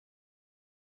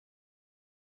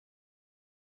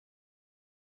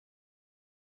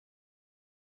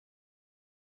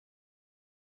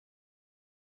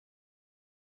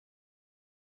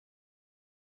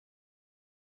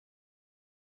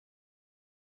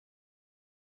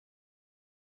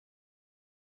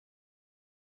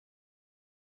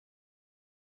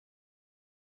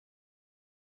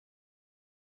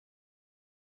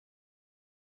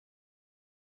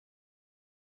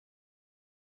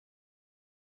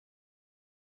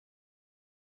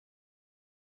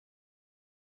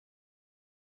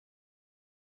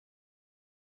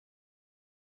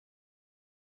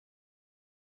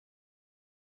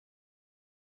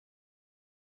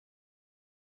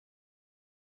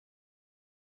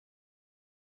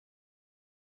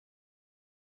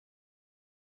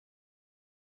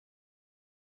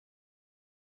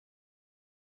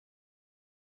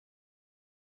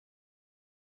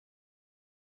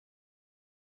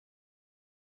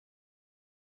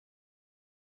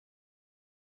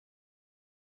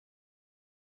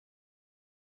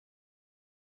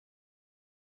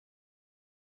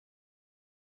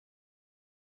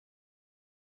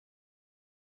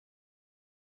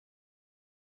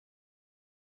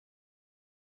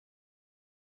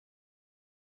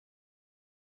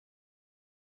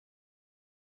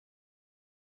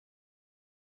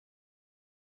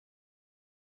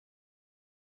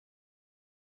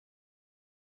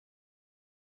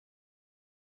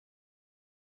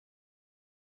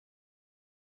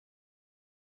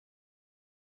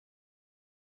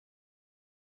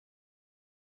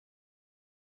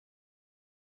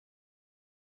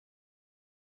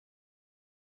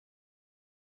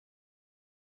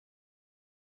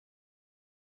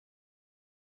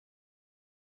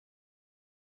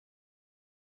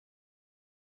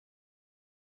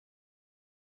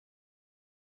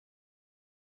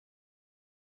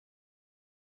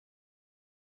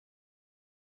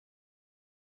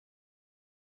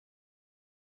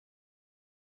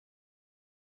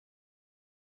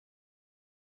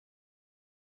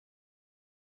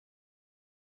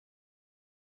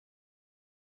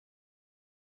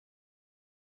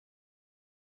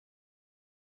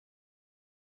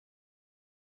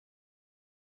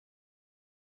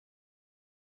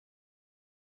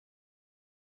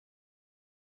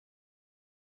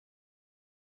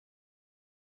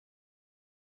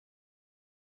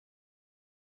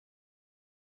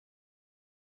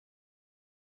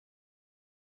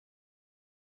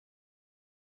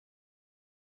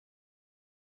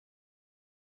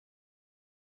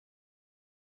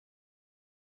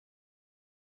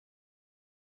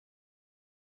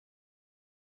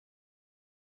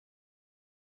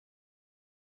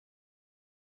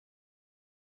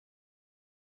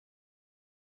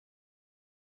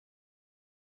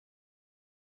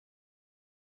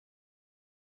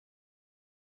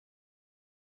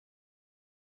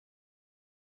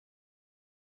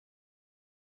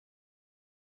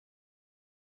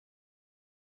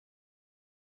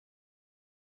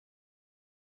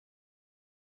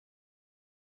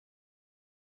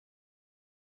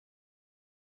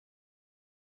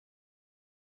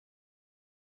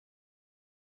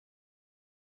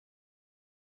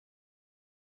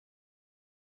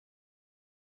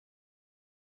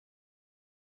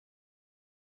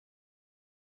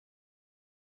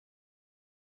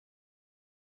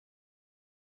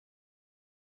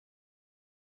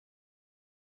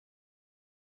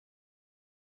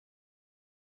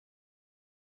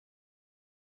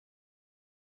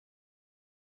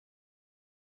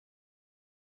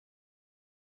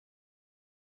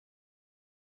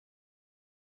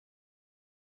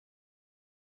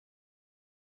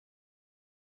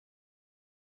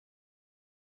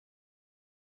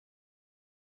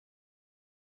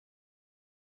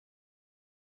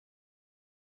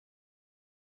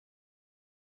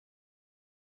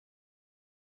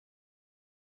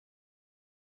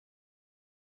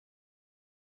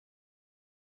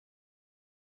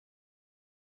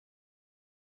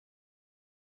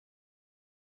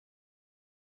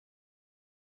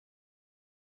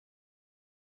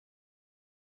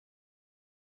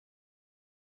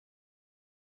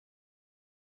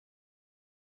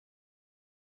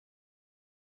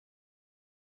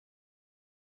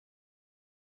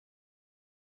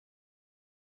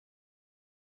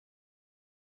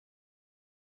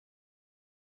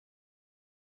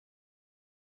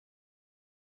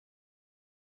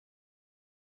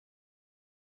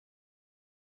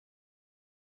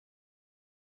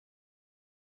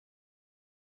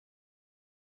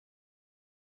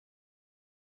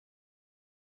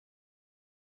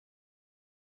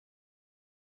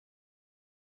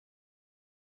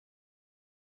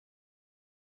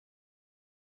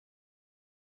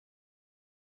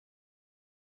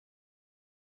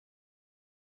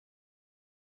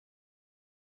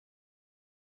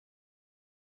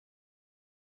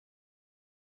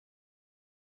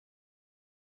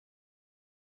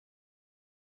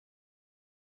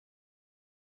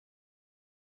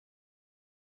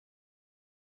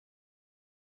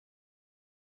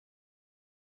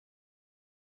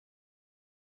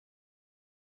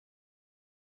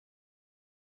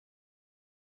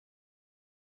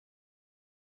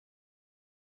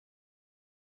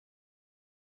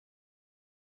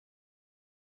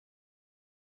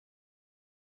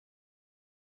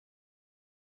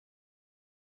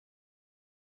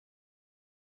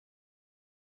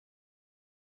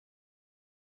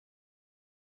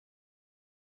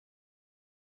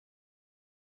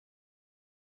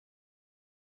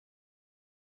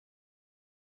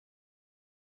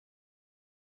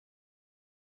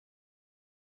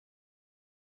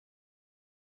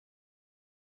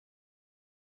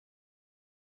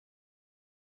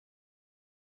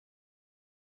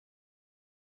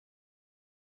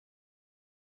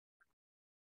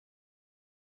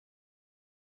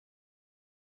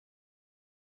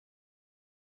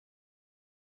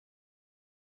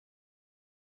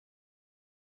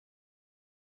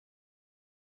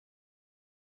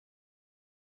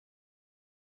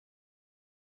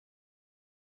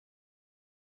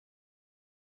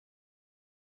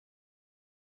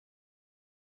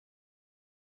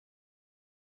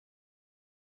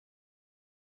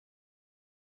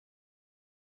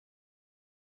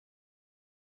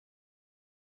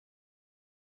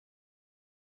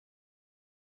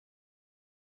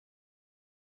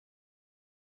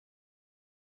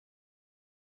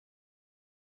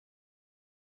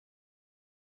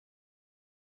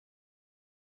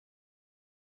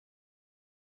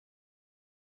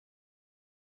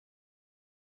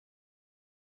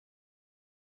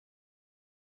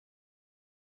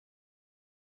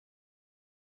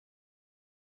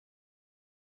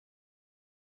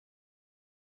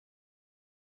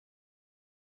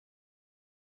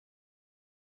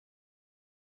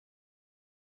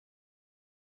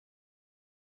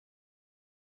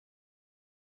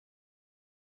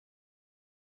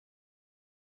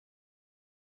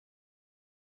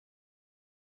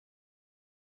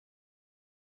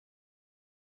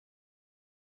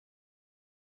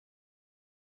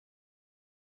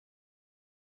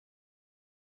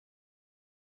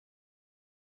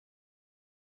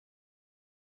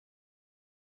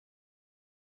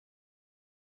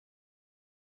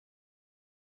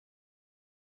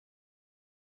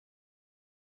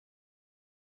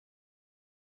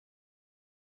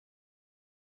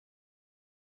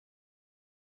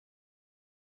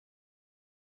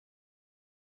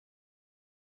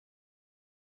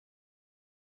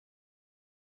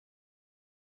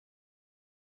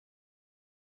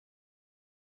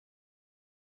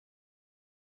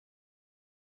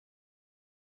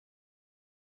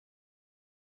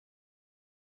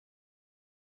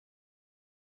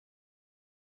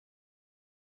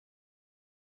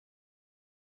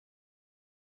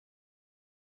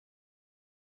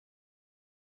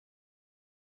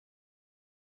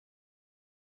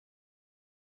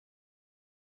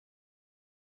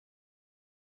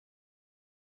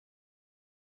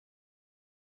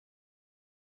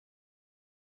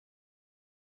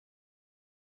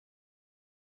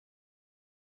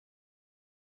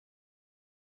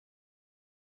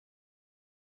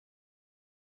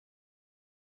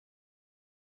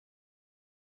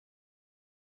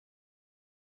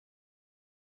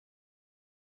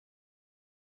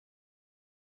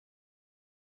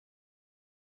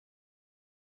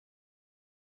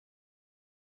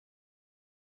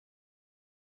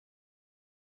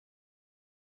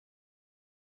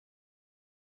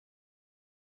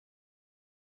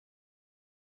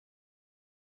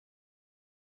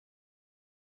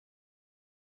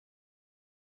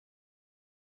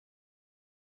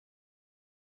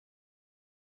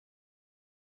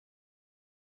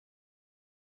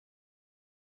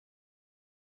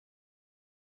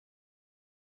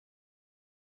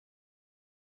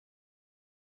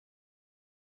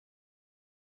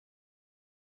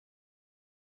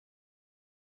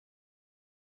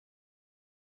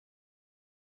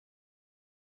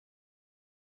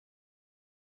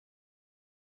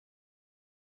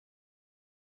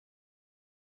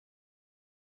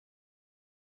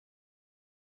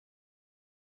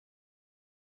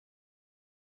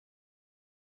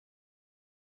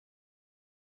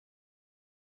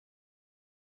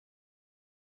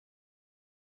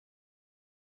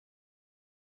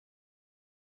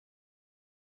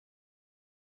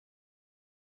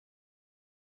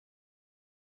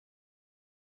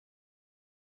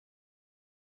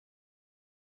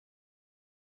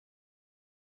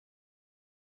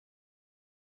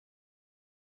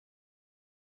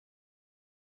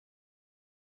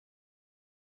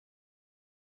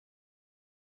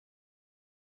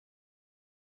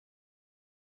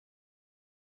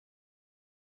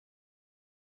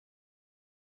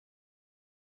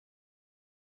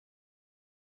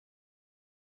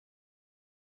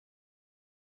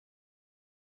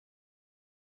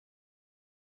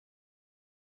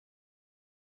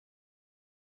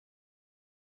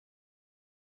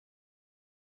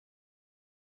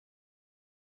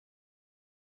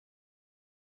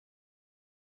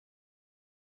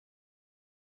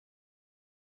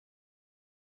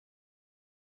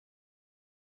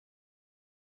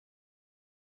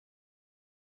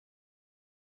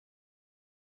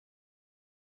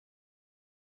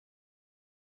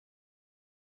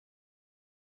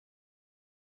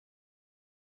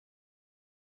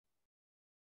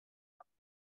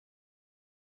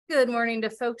Good morning to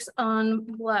folks on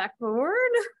Blackboard.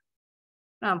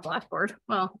 Not on Blackboard.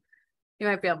 Well, you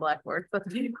might be on Blackboard, but the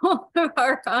people who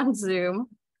are on Zoom.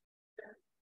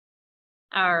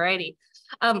 All righty.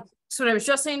 So what I was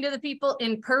just saying to the people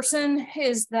in person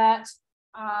is that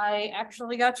I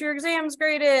actually got your exams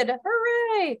graded.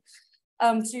 Hooray!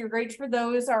 So your grades for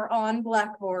those are on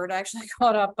Blackboard. I actually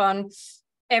caught up on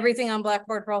everything on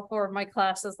Blackboard for all 4 of my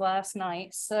classes last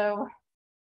night. So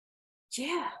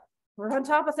yeah, we're on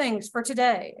top of things for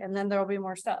today, and then there'll be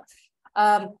more stuff.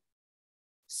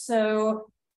 So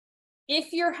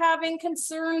if you're having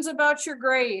concerns about your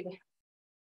grade,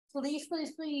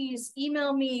 please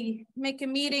email me, make a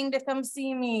meeting to come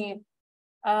see me,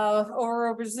 or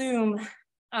over Zoom.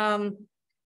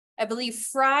 I believe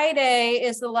Friday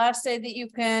is the last day that you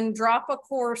can drop a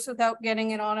course without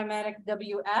getting an automatic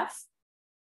WF.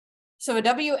 So a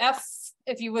WF,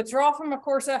 if you withdraw from a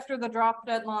course after the drop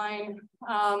deadline,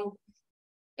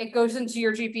 it goes into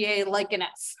your GPA like an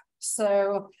F.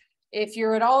 So if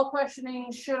you're at all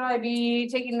questioning, should I be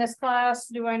taking this class?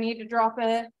 Do I need to drop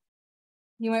it?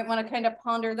 You might want to kind of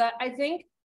ponder that. I think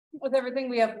with everything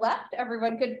we have left,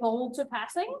 everyone could hold to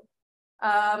passing.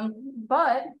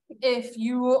 But if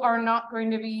you are not going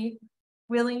to be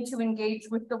willing to engage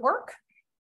with the work,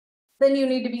 then you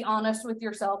need to be honest with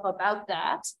yourself about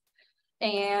that.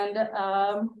 And,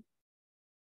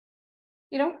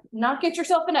 you know, not get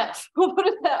yourself an F, we'll put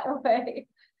it that way.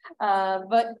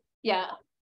 But yeah,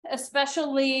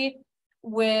 especially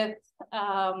with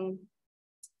I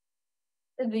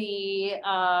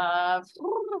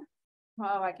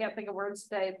can't think of words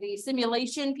today. The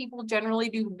simulation, people generally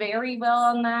do very well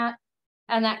on that,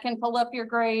 and that can pull up your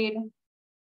grade.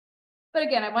 But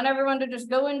again, I want everyone to just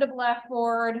go into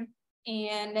Blackboard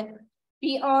and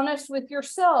be honest with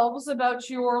yourselves about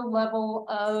your level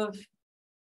of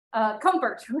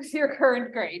comfort with your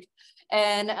current grade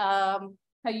and how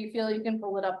you feel you can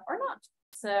pull it up or not.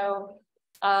 So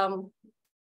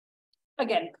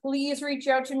again, please reach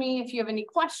out to me if you have any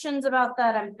questions about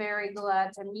that. I'm very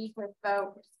glad to meet with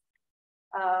folks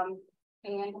and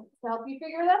to help you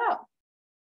figure that out.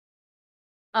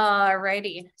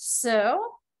 Alrighty, so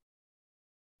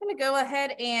I'm going to go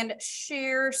ahead and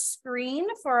share screen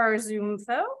for our Zoom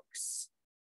folks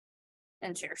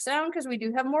and share sound because we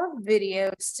do have more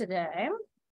videos today.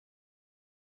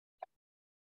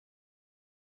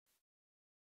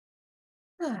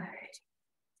 All right.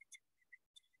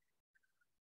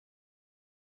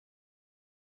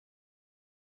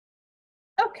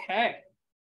 Okay.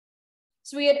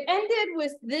 So we had ended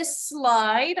with this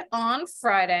slide on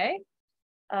Friday.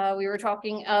 We were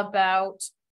talking about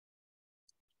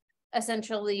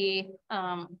essentially,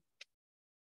 move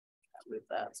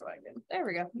that so I can, there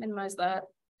we go, minimize that.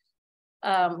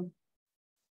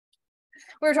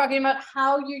 We were talking about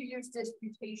how you use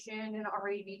disputation in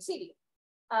RABT.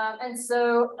 And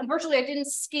so unfortunately, I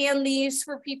didn't scan these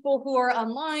for people who are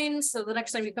online. So the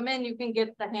next time you come in, you can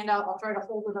get the handout. I'll try to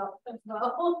hold it up as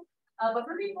well. But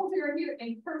for people who are here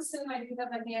in person, I do have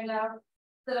a handout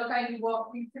that'll kind of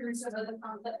walk you through some of the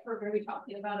concepts we're going to be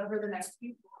talking about over the next few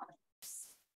months.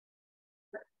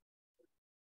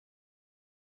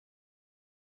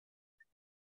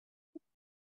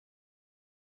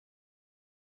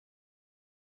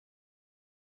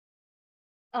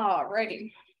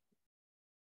 Alrighty.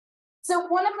 So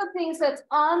one of the things that's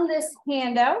on this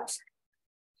handout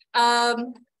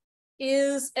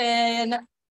is an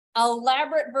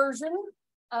elaborate version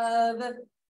of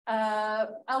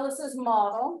Ellis's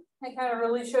model. It kind of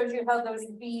really shows you how those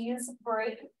B's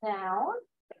break down.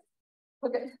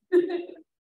 Okay.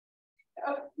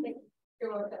 Oh, you're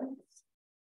welcome.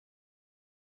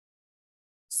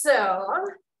 So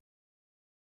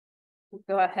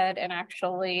go ahead and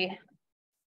actually,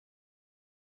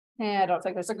 I don't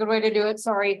think there's a good way to do it.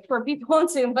 Sorry for people on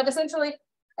Zoom, but essentially,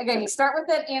 again, you start with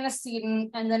that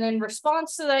antecedent, and then in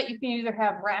response to that, you can either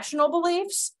have rational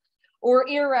beliefs or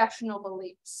irrational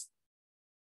beliefs.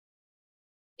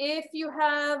 If you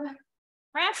have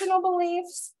rational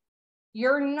beliefs,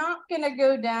 you're not going to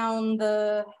go down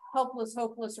the helpless,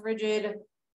 hopeless, rigid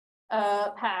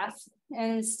path.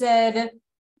 And instead,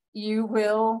 you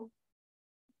will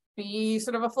be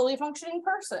sort of a fully functioning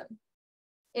person.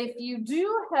 If you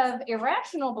do have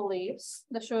irrational beliefs,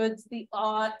 the shoulds, the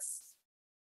oughts,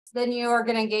 then you are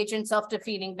going to engage in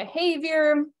self-defeating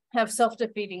behavior, have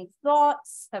self-defeating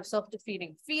thoughts, have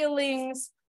self-defeating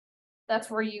feelings. That's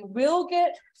where you will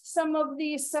get some of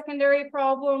these secondary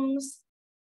problems.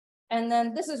 And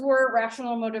then this is where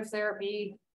rational motive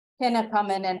therapy can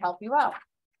come in and help you out.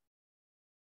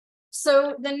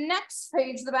 So the next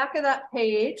page, the back of that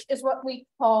page, is what we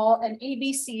call an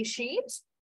ABC sheet.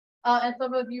 And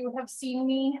some of you have seen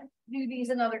me do these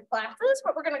in other classes,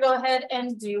 but we're going to go ahead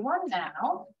and do one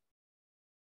now.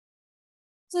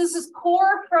 So this is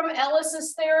core from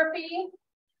Ellis's therapy,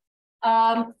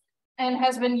 and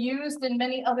has been used in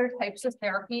many other types of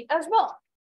therapy as well.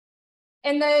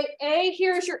 And the A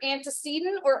here is your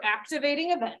antecedent or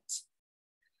activating event.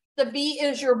 The B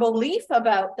is your belief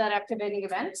about that activating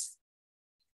event.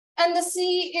 And the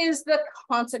C is the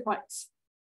consequence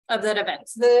of that event.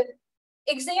 The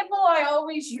example I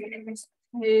always use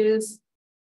is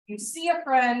you see a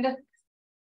friend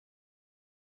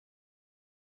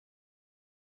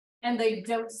and they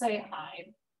don't say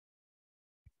hi.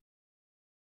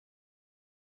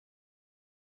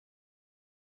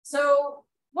 So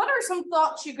what are some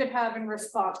thoughts you could have in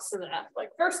response to that? Like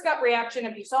first gut reaction,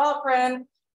 if you saw a friend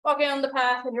walking on the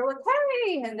path and you're like,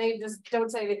 hey, and they just don't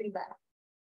say anything back.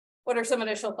 What are some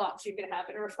initial thoughts you could have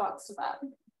in response to that?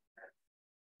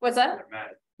 What's that? They're mad.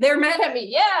 They're mad at me,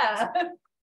 yeah.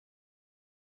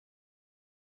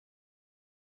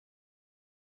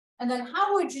 And then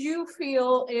how would you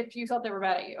feel if you thought they were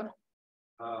mad at you?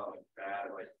 Oh,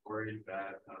 bad, like worried,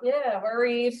 bad. Yeah,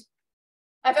 worried.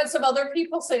 I've had some other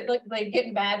people say like they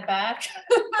get mad back.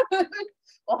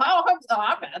 Well,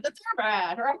 I'm mad that they're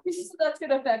bad, right? So that's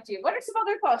gonna affect you. What are some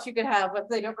other thoughts you could have if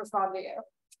they don't respond to you?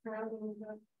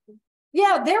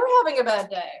 Yeah, they're having a bad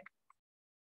day.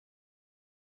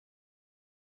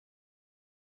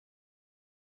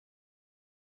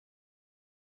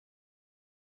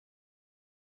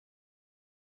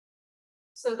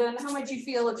 So then how would you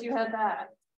feel if you had that?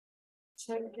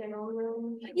 Check in on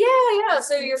them. Yeah.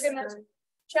 So you're gonna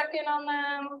check in on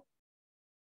them.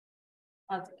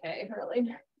 That's okay,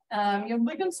 really. You'll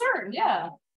be concerned, yeah.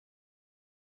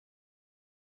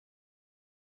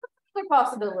 Another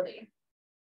possibility.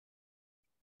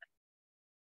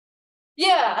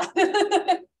 Yeah.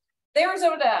 They were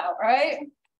zoned out, right?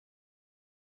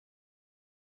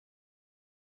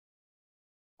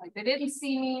 Like they didn't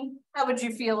see me. How would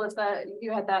you feel if that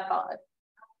you had that thought?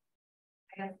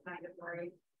 I guess kind of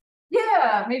worried.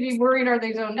 Yeah, maybe worried, are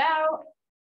they zoned out?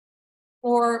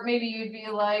 Or maybe you'd be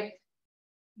like,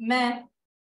 meh,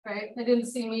 right? They didn't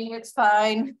see me, it's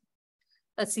fine.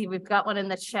 Let's see, we've got one in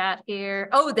the chat here.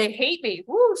 Oh, they hate me.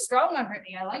 Woo, strong on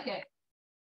Brittany, I like it.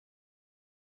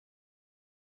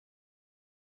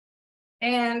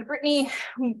 And Brittany,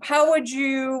 how would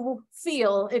you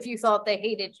feel if you thought they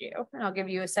hated you? And I'll give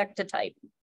you a sec to type.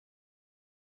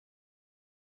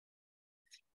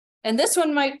 And this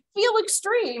one might feel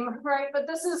extreme, right? But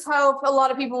this is how a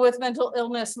lot of people with mental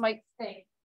illness might think,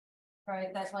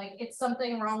 right? That like, it's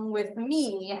something wrong with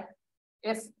me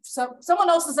if someone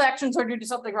else's actions are due to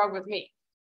something wrong with me.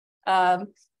 And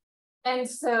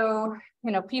so,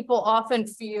 you know, people often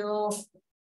feel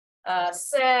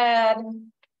sad,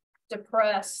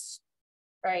 depressed,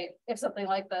 right? If something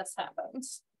like this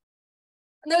happens.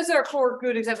 And those are 4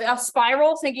 good examples. A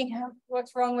spiral, thinking,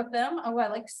 what's wrong with them? Oh, I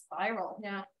like spiral,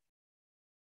 yeah.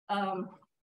 I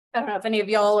don't know if any of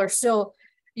y'all are still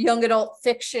young adult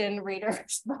fiction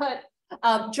readers, but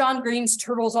John Green's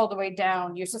Turtles All the Way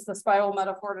Down uses the spiral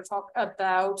metaphor to talk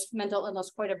about mental illness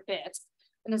quite a bit.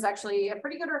 And is actually a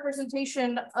pretty good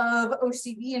representation of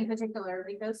OCD in particular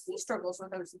because he struggles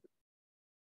with OCD.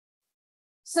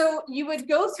 So you would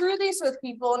go through these with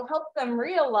people and help them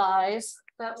realize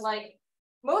that like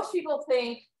most people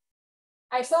think,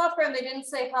 I saw a friend, they didn't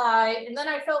say hi, and then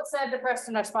I felt sad, depressed,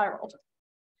 and I spiraled.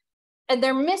 And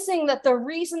they're missing that the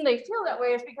reason they feel that way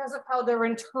is because of how they're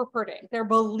interpreting their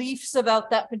beliefs about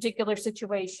that particular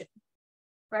situation,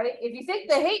 right? If you think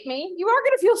they hate me, you are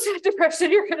going to feel sad, depressed,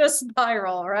 and you're going to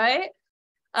spiral, right?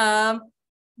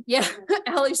 Yeah,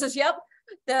 Allie says, yep,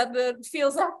 that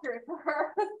feels accurate for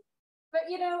her. But,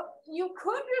 you know, you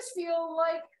could just feel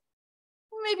like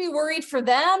maybe worried for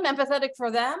them, empathetic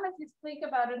for them, if you think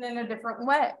about it in a different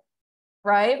way,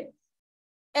 right?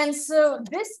 And so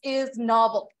this is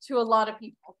novel to a lot of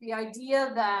people. The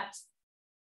idea that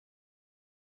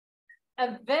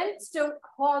events don't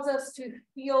cause us to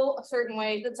feel a certain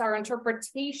way. That's our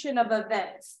interpretation of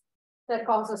events that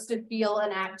cause us to feel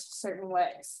and act certain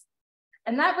ways.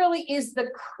 And that really is the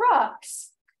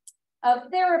crux of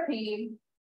therapy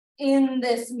in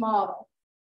this model.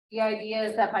 The idea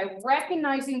is that by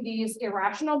recognizing these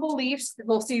irrational beliefs,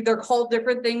 we'll see they're called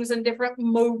different things in different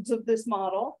modes of this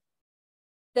model,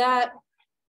 that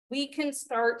we can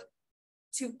start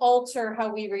to alter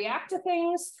how we react to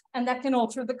things, and that can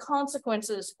alter the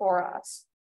consequences for us.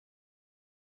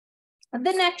 The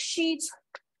next sheet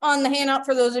on the handout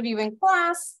for those of you in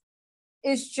class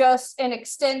is just an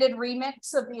extended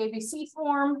remix of the ABC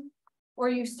form, where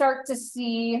you start to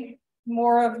see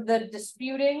more of the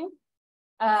disputing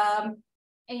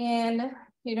And,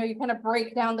 you know, you kind of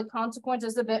break down the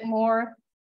consequences a bit more.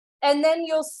 And then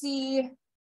you'll see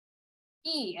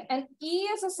E, and E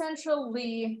is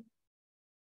essentially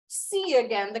C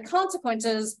again, the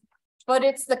consequences, but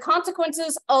it's the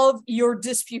consequences of your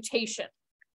disputation.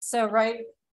 So, right,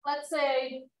 let's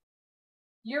say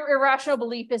your irrational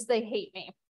belief is they hate me,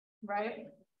 right?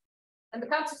 And the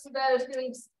consequence of that is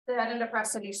doing that in a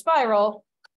depressive spiral,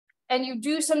 and you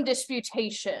do some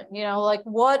disputation, you know, like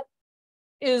what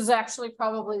is actually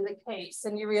probably the case,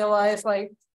 and you realize,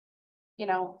 like, you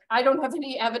know, I don't have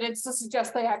any evidence to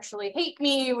suggest they actually hate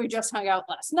me. We just hung out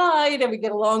last night and we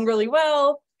get along really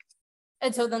well.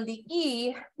 And so then the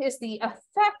E is the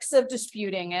effects of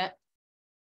disputing it.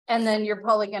 And then you're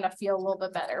probably going to feel a little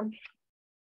bit better.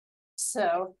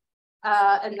 So,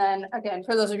 and then again,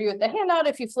 for those of you with the handout,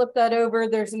 if you flip that over,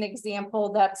 there's an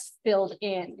example that's filled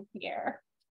in here,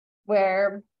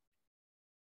 where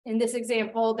in this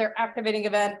example, their activating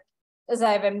event is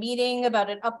I have a meeting about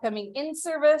an upcoming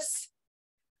in-service.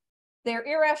 Their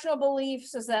irrational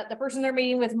beliefs is that the person they're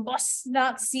meeting with must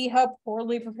not see how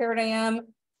poorly prepared I am.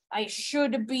 I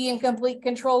should be in complete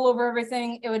control over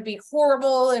everything. It would be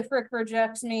horrible if Rick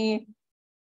rejects me.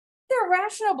 Their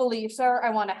rational beliefs are I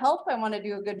want to help, I want to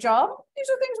do a good job. These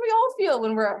are things we all feel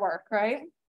when we're at work, right?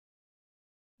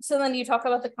 So then you talk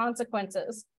about the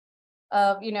consequences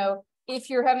of, you know, if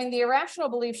you're having the irrational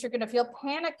beliefs, you're going to feel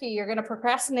panicky, you're going to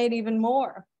procrastinate even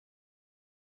more.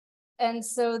 And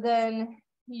so then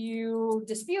you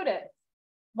dispute it.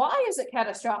 Why is it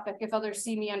catastrophic if others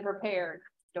see me unprepared?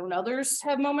 Don't others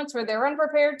have moments where they're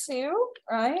unprepared too,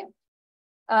 right?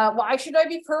 Why should I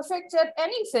be perfect at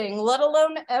anything, let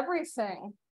alone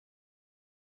everything?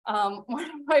 One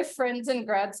of my friends in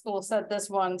grad school said this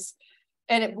once,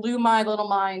 and it blew my little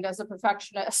mind as a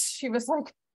perfectionist. She was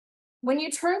like, when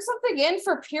you turn something in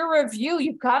for peer review,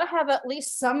 you've got to have at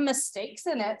least some mistakes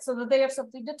in it so that they have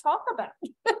something to talk about.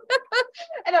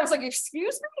 And I was like,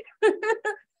 excuse me?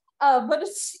 But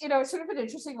it's, you know, sort of an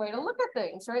interesting way to look at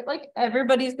things, right? Like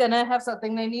everybody's going to have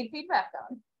something they need feedback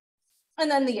on. And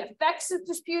then the effects of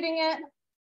disputing it,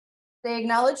 they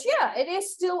acknowledge, yeah, it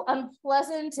is still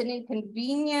unpleasant and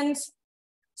inconvenient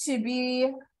to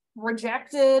be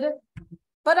rejected,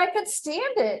 but I could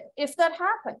stand it if that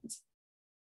happened.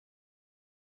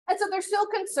 And so they're still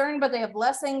concerned, but they have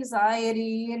less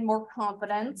anxiety and more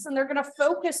confidence, and they're going to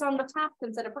focus on the task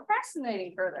instead of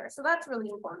procrastinating further. So that's really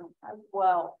important as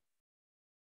well.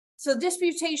 So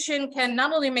disputation can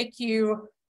not only make you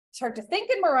start to think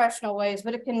in more rational ways,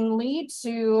 but it can lead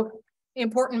to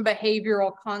important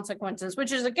behavioral consequences,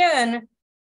 which is, again,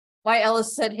 why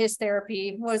Ellis said his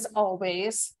therapy was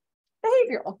always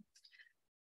behavioral.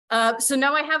 So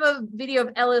now I have a video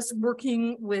of Ellis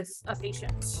working with a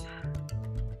patient.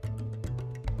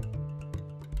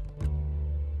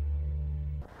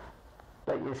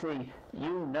 But you see,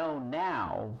 you know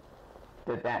now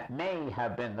that that may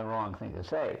have been the wrong thing to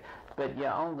say, but you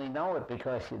only know it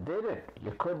because you did it.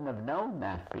 You couldn't have known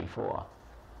that before.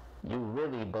 You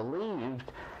really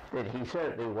believed that he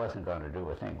certainly wasn't going to do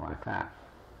a thing like that.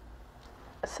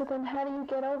 So then how do you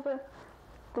get over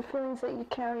the feelings that you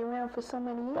carry around for so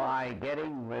many years? By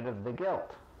getting rid of the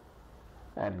guilt.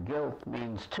 And guilt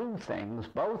means two things,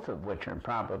 both of which are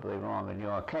probably wrong in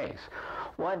your case.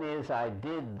 One is I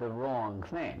did the wrong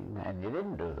thing, and you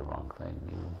didn't do the wrong thing.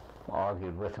 You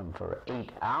argued with him for 8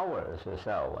 hours or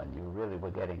so, and you really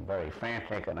were getting very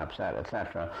frantic and upset,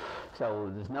 etc.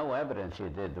 So there's no evidence you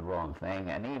did the wrong thing,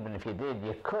 and even if you did,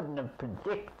 you couldn't have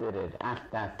predicted it at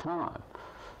that time.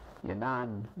 You're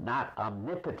not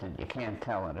omnipotent, you can't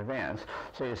tell in advance.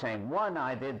 So you're saying, one,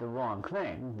 I did the wrong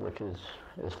thing, which is,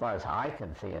 as far as I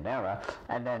can see, an error,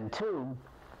 and then two,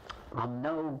 I'm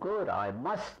no good. I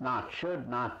must not, should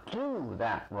not do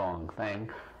that wrong thing,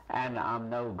 and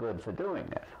I'm no good for doing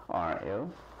it, aren't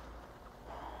you?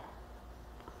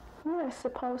 Yeah, I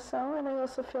suppose so, and I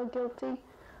also feel guilty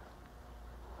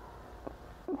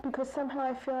because somehow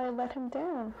I feel I let him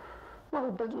down. Well,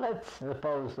 but let's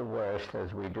suppose the worst,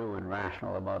 as we do in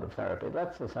rational emotive therapy.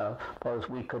 Let's suppose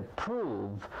we could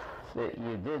prove that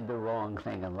you did the wrong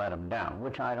thing and let him down,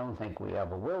 which I don't think we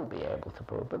ever will be able to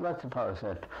prove. But let's suppose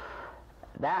that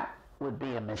that would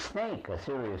be a mistake, a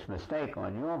serious mistake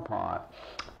on your part.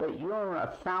 But you're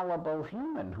a fallible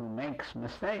human who makes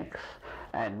mistakes.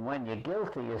 And when you're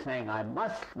guilty, you're saying, I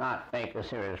must not make a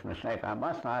serious mistake. I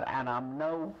must not, and I'm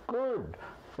no good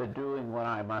for doing what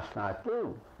I must not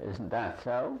do. Isn't that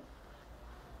so?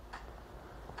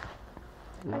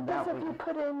 I guess if you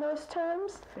put it in those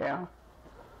terms. Yeah.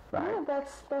 Right. Yeah,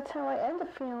 that's how I end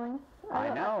up feeling.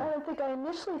 I know. I don't think I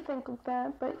initially think of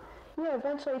that, but yeah,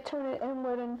 eventually I turn it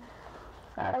inward and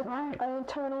That's right. I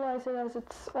internalize it as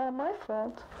it's all my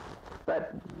fault.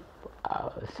 But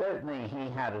certainly he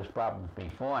had his problems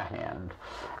beforehand,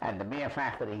 and the mere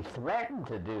fact that he threatened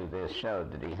to do this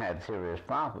showed that he had serious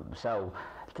problems. So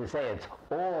to say it's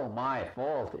all my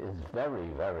fault is very,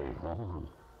 very wrong.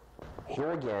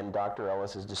 Here again, Dr.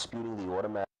 Ellis is disputing the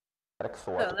automatic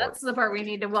thought. So that's the part we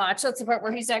need to watch. That's the part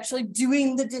where he's actually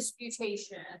doing the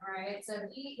disputation, right? So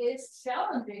he is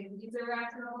challenging these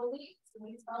irrational beliefs, and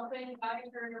he's helping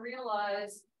Geiger to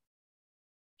realize,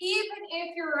 even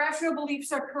if your irrational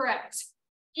beliefs are correct,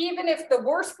 even if the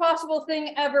worst possible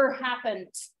thing ever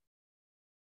happened,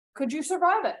 could you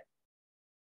survive it?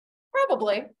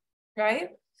 Probably, right?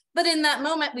 But in that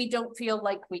moment, we don't feel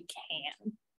like we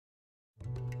can.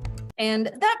 And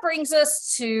that brings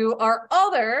us to our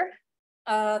other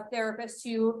therapist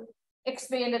who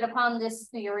expanded upon this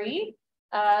theory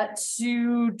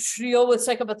to deal with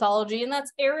psychopathology, and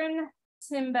that's Aaron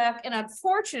Simbeck. And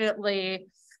unfortunately,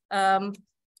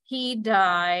 he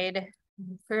died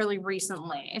fairly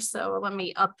recently. So let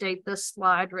me update this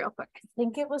slide real quick. I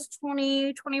think it was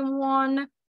 2021.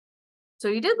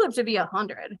 So he did live to be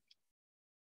 100.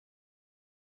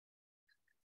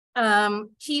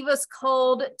 He was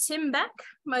called Tim Beck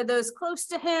by those close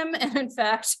to him. And in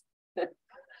fact,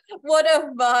 one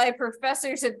of my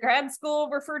professors at grad school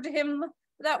referred to him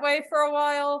that way for a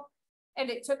while. And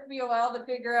it took me a while to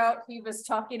figure out he was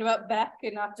talking about Beck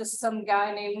and not just some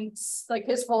guy named, like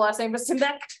his full last name was Tim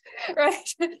Beck,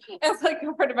 right? And like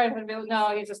a friend of mine would be like,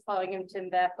 no, he's just calling him Tim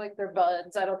Beck, like they're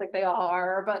buds. I don't think they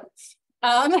are, but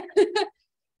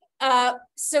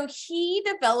so he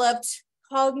developed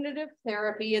cognitive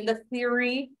therapy and the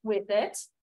theory with it.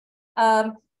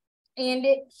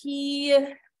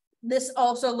 This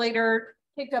also later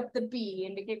picked up the B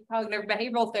and became cognitive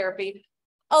behavioral therapy.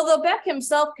 Although Beck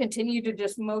himself continued to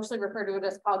just mostly refer to it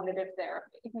as cognitive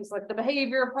therapy. He's like, the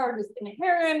behavior part is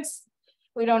inherent.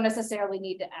 We don't necessarily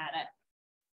need to add it.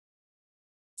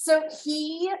 So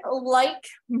he, like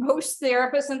most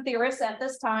therapists and theorists at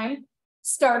this time,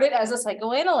 started as a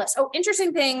psychoanalyst. Oh,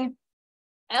 interesting thing,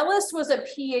 Ellis was a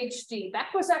PhD.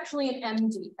 Beck was actually an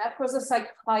MD. Beck was a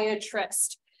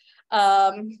psychiatrist.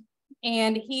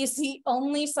 And he's the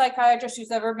only psychiatrist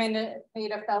who's ever been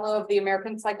made a fellow of the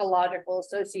American Psychological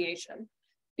Association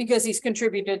because he's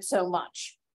contributed so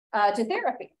much to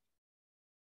therapy.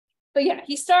 But yeah,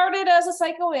 he started as a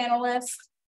psychoanalyst,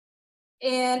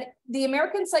 and the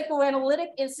American Psychoanalytic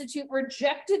Institute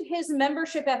rejected his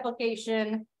membership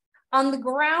application on the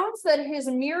grounds that his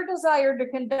mere desire to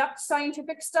conduct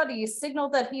scientific studies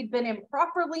signaled that he'd been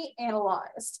improperly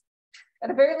analyzed.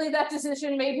 And apparently that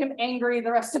decision made him angry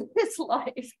the rest of his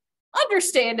life.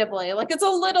 Understandably, like it's a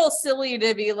little silly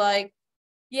to be like,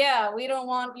 yeah, we don't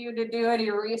want you to do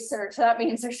any research. That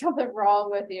means there's something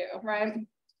wrong with you, right?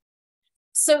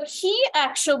 So he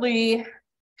actually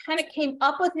kind of came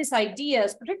up with his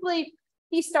ideas, particularly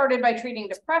he started by treating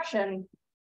depression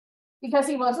because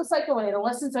he was a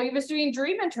psychoanalyst. And so he was doing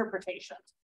dream interpretations.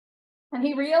 And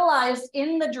he realized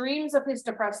in the dreams of his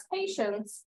depressed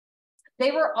patients, they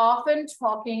were often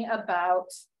talking about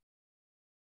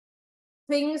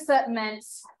things that meant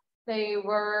they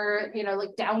were,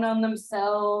 like down on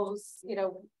themselves,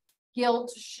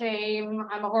 guilt, shame,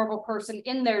 I'm a horrible person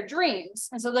in their dreams.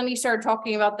 And so then he started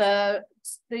talking about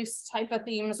these type of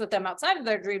themes with them outside of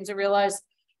their dreams and realized,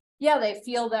 yeah, they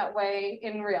feel that way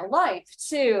in real life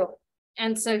too.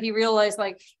 And so he realized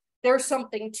like there's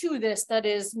something to this that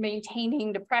is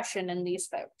maintaining depression in these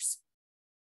folks.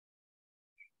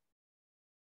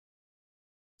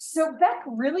 So Beck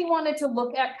really wanted to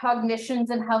look at cognitions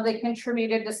and how they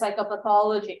contributed to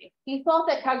psychopathology. He thought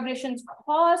that cognitions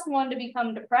caused one to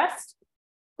become depressed,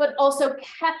 but also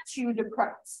kept you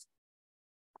depressed.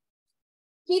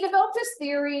 He developed his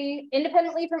theory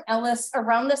independently from Ellis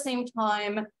around the same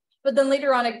time, but then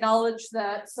later on acknowledged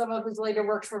that some of his later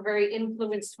works were very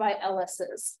influenced by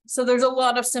Ellis's. So there's a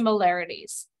lot of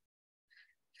similarities.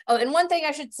 Oh, and one thing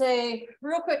I should say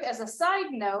real quick as a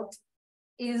side note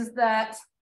is that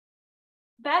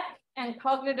Beck and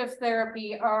cognitive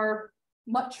therapy are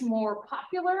much more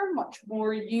popular, much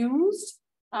more used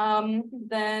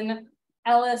than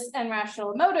Ellis and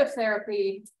rational emotive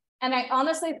therapy. And I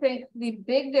honestly think the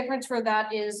big difference for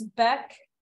that is Beck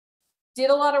did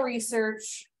a lot of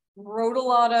research, wrote a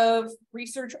lot of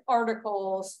research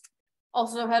articles,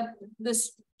 also had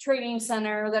this training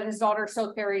center that his daughter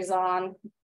still carries on.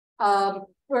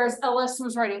 Whereas Ellis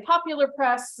was writing popular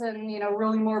press and,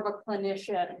 really more of a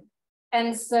clinician.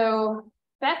 And so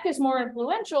Beck is more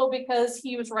influential because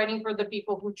he was writing for the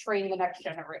people who train the next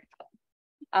generation.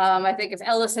 I think if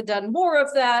Ellis had done more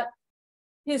of that,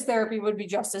 his therapy would be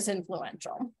just as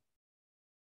influential.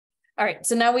 All right,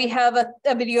 so now we have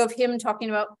a video of him talking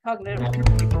about cognitive.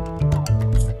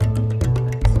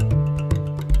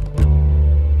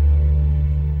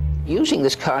 Using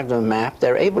this cognitive map,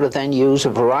 they're able to then use a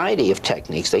variety of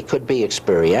techniques. They could be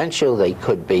experiential, they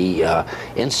could be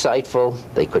insightful,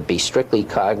 they could be strictly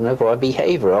cognitive or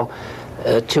behavioral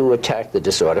to attack the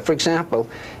disorder. For example,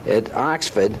 at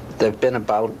Oxford, there have been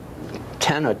about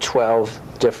 10 or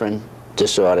 12 different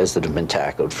disorders that have been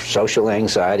tackled: social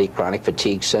anxiety, chronic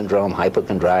fatigue syndrome,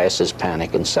 hypochondriasis,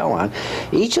 panic, and so on.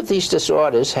 Each of these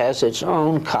disorders has its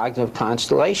own cognitive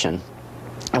constellation.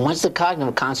 And once the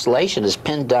cognitive constellation is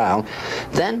pinned down,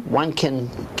 then one can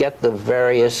get the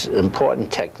various important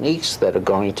techniques that are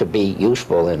going to be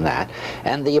useful in that.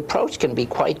 And the approach can be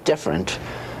quite different,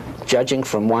 judging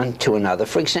from one to another.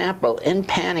 For example, in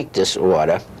panic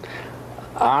disorder,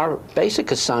 our basic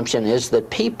assumption is that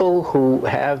people who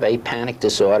have a panic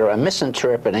disorder are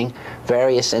misinterpreting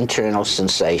various internal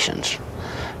sensations.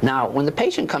 Now, when the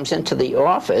patient comes into the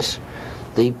office,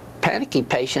 the panicky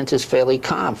patient is fairly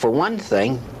calm. For one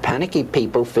thing, panicky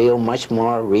people feel much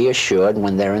more reassured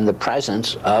when they're in the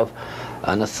presence of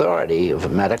an authority, of a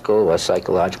medical or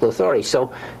psychological authority.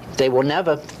 So they will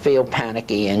never feel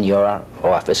panicky in your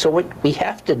office. So what we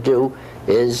have to do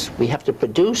is we have to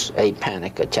produce a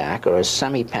panic attack or a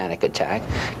semi-panic attack,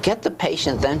 get the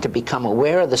patient then to become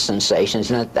aware of the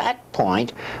sensations, and at that point,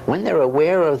 when they're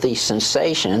aware of the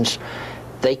sensations,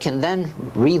 they can then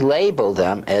relabel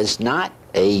them as not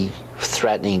a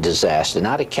threatening disaster,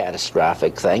 not a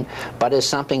catastrophic thing, but as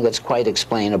something that's quite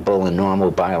explainable in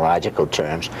normal biological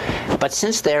terms. But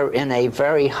since they're in a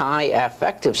very high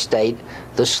affective state,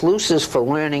 the sluices for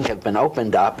learning have been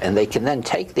opened up, and they can then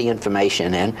take the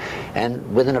information in,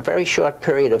 and within a very short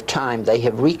period of time, they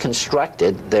have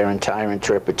reconstructed their entire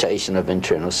interpretation of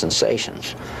internal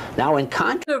sensations. Now, in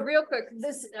contrast... So real quick,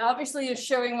 this obviously is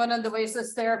showing one of the ways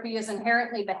this therapy is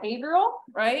inherently behavioral,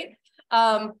 right?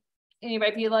 And you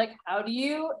might be like, how do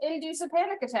you induce a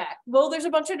panic attack? Well, there's a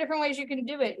bunch of different ways you can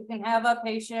do it. You can have a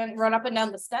patient run up and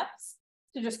down the steps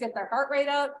to just get their heart rate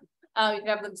up. You can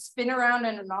have them spin around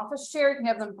in an office chair. You can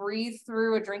have them breathe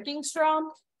through a drinking straw.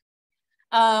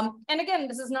 And again,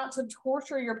 this is not to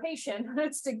torture your patient, but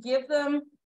it's to give them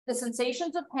the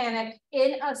sensations of panic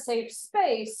in a safe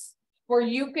space where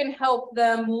you can help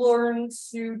them learn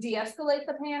to de-escalate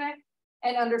the panic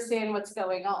and understand what's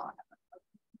going on.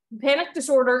 Panic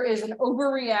disorder is an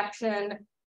overreaction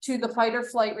to the fight or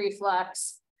flight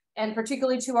reflex, and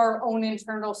particularly to our own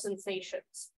internal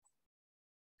sensations.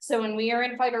 So when we are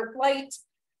in fight or flight,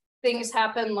 things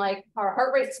happen like our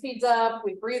heart rate speeds up,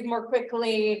 we breathe more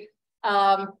quickly,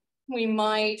 we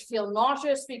might feel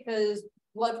nauseous because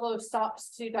blood flow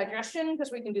stops to digestion,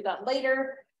 because we can do that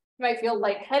later. You might feel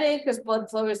lightheaded because blood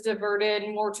flow is diverted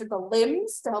more to the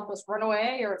limbs to help us run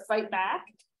away or fight back.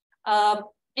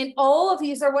 And all of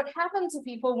these are what happens to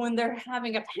people when they're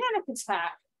having a panic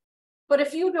attack. But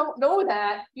if you don't know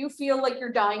that, you feel like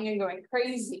you're dying and going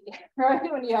crazy,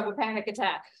 right? When you have a panic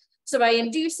attack. So by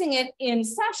inducing it in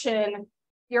session,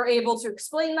 you're able to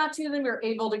explain that to them. You're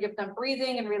able to give them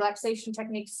breathing and relaxation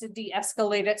techniques to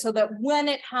de-escalate it so that when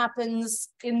it happens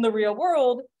in the real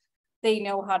world, they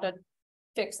know how to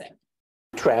fix it.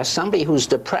 Somebody who's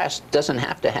depressed doesn't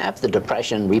have to have the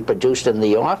depression reproduced in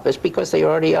the office because they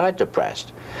already are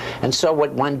depressed. And so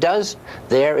what one does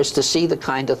there is to see the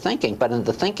kind of thinking, but in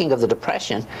the thinking of the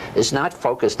depression is not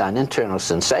focused on internal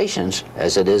sensations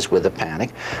as it is with a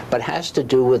panic, but has to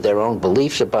do with their own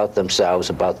beliefs about themselves,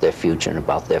 about their future, and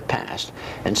about their past.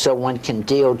 And so one can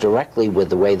deal directly with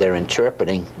the way they're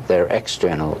interpreting their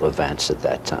external events at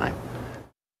that time.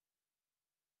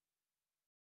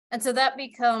 And so that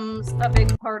becomes a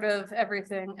big part of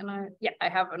everything. And I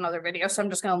have another video, so I'm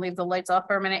just going to leave the lights off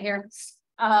for a minute here.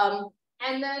 And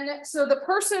then, so the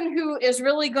person who is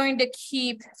really going to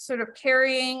keep sort of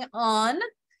carrying on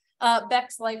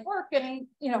Beck's life work, and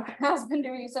has been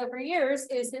doing so for years,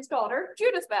 is his daughter,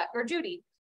 Judith Beck, or Judy.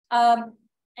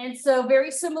 And so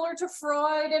very similar to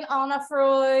Freud and Anna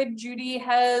Freud, Judy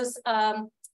has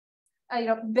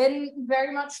been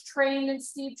very much trained in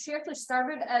Steve. She actually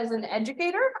started as an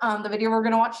educator. The video we're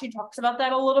going to watch, she talks about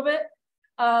that a little bit.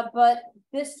 But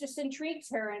this just intrigues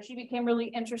her, and she became really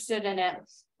interested in it.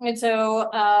 And so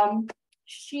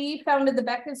she founded the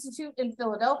Beck Institute in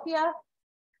Philadelphia,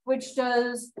 which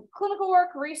does clinical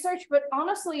work, research, but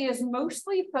honestly is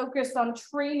mostly focused on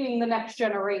training the next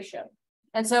generation.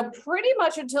 And so pretty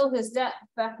much until his death,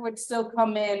 Beck would still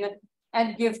come in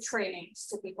and give trainings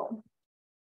to people.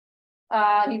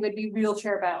 He would be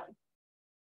wheelchair bound.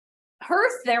 Her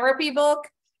therapy book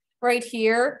right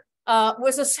here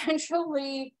was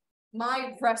essentially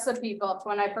my recipe book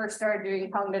when I first started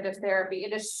doing cognitive therapy.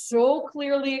 It is so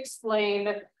clearly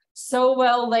explained, so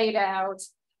well laid out.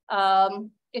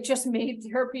 It just made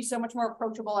therapy so much more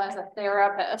approachable as a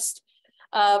therapist.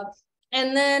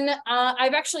 And then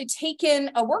I've actually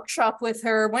taken a workshop with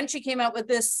her when she came out with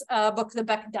this book, The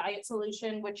Beck Diet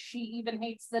Solution, which she even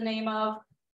hates the name of,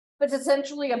 but it's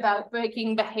essentially about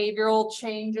making behavioral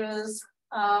changes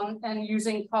and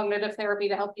using cognitive therapy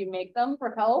to help you make them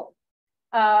for help.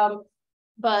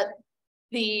 But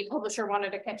the publisher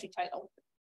wanted a catchy title.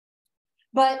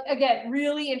 But again,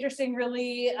 really interesting,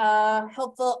 really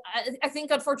helpful. I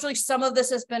think, unfortunately, some of this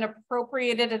has been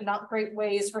appropriated in not great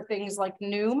ways for things like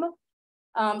Noom.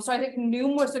 So I think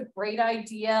Noom was a great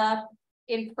idea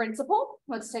in principle.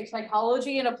 Let's take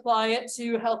psychology and apply it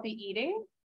to healthy eating.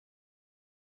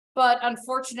 But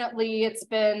unfortunately, it's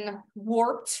been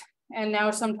warped. And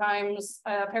now sometimes,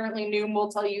 apparently Noom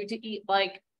will tell you to eat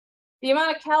like the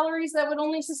amount of calories that would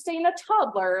only sustain a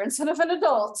toddler instead of an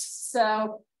adult.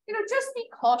 So, you know, just be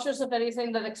cautious of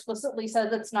anything that explicitly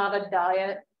says it's not a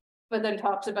diet, but then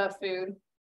talks about food.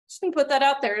 Just gonna put that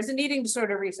out there as an eating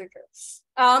disorder researcher.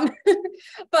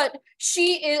 But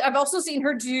she is, I've also seen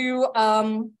her do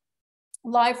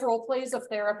live role plays of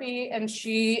therapy, and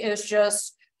she is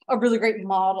just a really great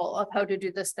model of how to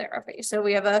do this therapy. So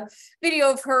we have a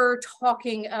video of her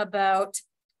talking about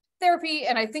therapy,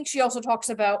 and I think she also talks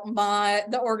about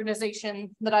the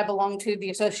organization that I belong to, the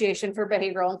Association for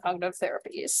Behavioral and Cognitive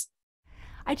Therapies.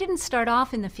 I didn't start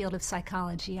off in the field of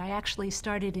psychology. I actually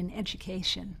started in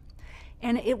education.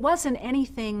 And it wasn't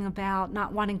anything about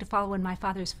not wanting to follow in my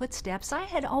father's footsteps. I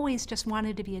had always just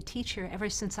wanted to be a teacher ever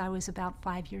since I was about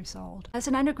 5 years old. As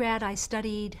an undergrad, I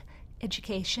studied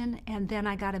education, and then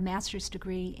I got a master's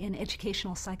degree in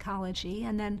educational psychology,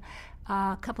 and then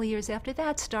a couple of years after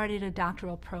that started a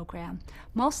doctoral program,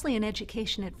 mostly in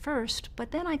education at first,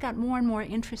 but then I got more and more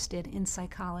interested in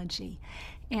psychology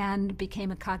and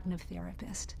became a cognitive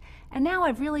therapist. And now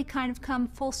I've really kind of come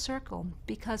full circle,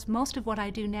 because most of what I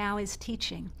do now is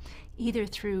teaching, either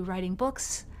through writing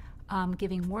books,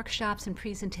 giving workshops and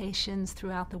presentations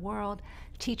throughout the world,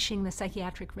 teaching the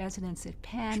psychiatric residents at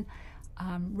Penn,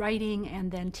 writing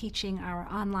and then teaching our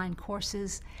online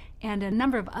courses, and a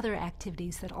number of other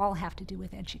activities that all have to do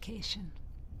with education.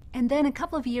 And then a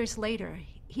couple of years later,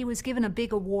 he was given a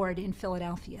big award in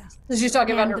Philadelphia. She's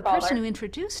talking about her the father. person who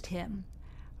introduced him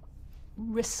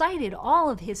recited all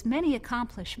of his many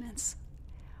accomplishments,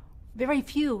 very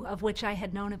few of which I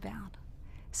had known about.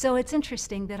 So it's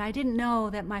interesting that I didn't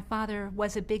know that my father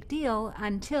was a big deal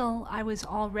until I was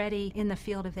already in the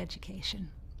field of education.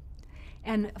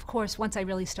 And of course, once I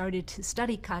really started to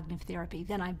study cognitive therapy,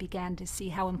 then I began to see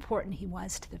how important he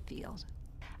was to the field.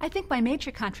 I think my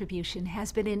major contribution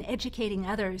has been in educating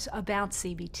others about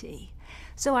CBT.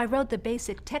 So I wrote the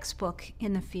basic textbook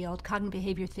in the field, Cognitive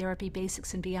Behavior Therapy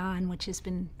Basics and Beyond, which has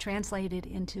been translated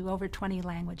into over 20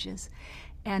 languages,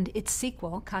 and its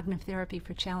sequel, Cognitive Therapy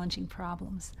for Challenging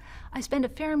Problems. I spend a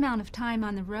fair amount of time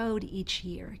on the road each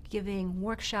year, giving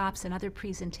workshops and other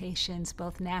presentations,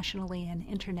 both nationally and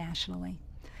internationally.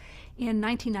 In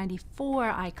 1994,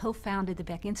 I co-founded the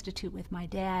Beck Institute with my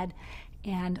dad,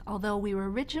 and although we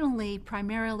were originally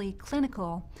primarily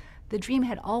clinical, the dream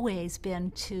had always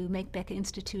been to make Beck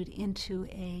Institute into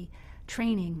a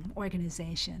training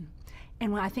organization.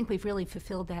 And I think we've really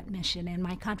fulfilled that mission. And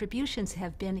my contributions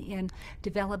have been in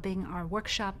developing our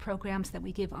workshop programs that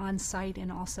we give on-site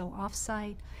and also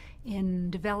off-site,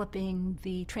 in developing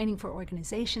the training for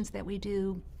organizations that we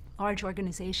do. Large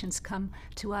organizations come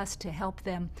to us to help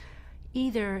them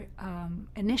either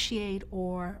initiate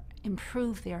or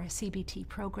improve their CBT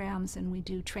programs, and we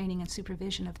do training and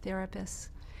supervision of therapists.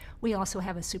 We also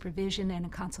have a supervision and a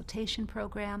consultation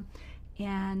program.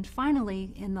 And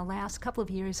finally, in the last couple of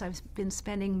years, I've been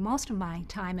spending most of my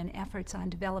time and efforts on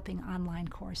developing online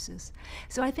courses.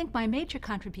 So I think my major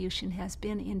contribution has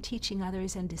been in teaching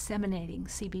others and disseminating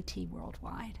CBT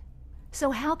worldwide.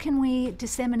 So how can we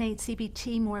disseminate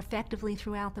CBT more effectively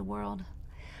throughout the world?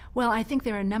 Well, I think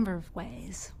there are a number of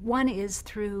ways. One is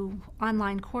through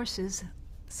online courses,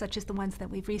 such as the ones that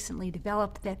we've recently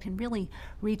developed, that can really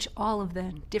reach all of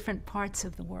the different parts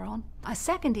of the world. A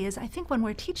second is, I think when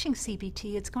we're teaching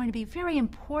CBT, it's going to be very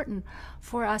important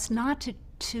for us not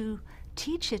to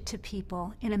teach it to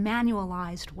people in a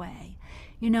manualized way.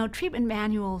 You know, treatment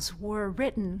manuals were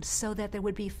written so that there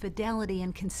would be fidelity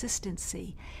and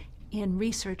consistency in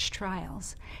research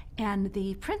trials. And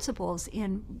the principles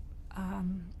in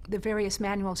the various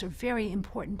manuals are very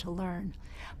important to learn.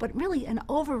 But really an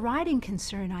overriding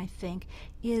concern, I think,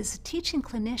 is teaching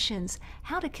clinicians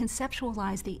how to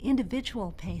conceptualize the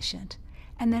individual patient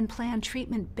and then plan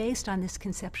treatment based on this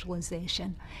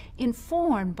conceptualization,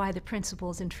 informed by the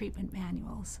principles in treatment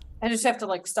manuals. I just have to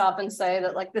like stop and say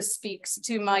that like this speaks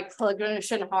to my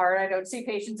clinician heart. I don't see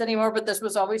patients anymore, but this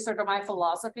was always sort of my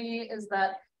philosophy, is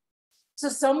that so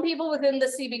some people within the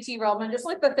CBT realm and just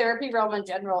like the therapy realm in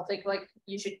general think like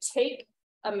you should take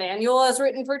a manual as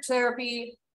written for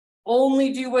therapy,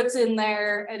 only do what's in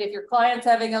there, and if your client's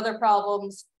having other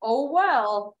problems, oh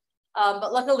well.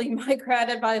 But luckily my grad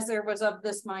advisor was of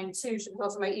this mind too. She was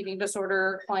also my eating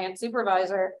disorder client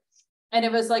supervisor. And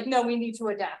it was like, no, we need to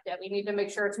adapt it. We need to make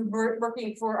sure it's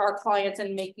working for our clients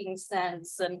and making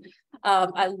sense. And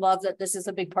I love that this is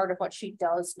a big part of what she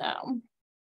does now.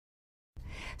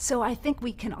 So I think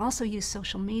we can also use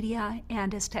social media,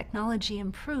 and as technology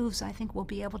improves, I think we'll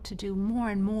be able to do more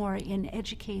and more in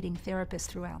educating therapists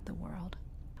throughout the world.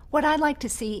 What I'd like to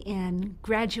see in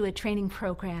graduate training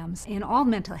programs in all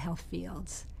mental health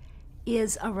fields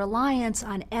is a reliance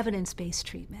on evidence-based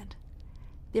treatment.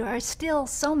 There are still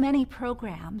so many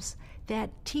programs that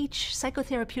teach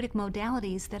psychotherapeutic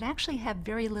modalities that actually have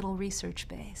very little research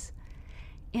base.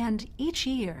 And each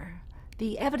year,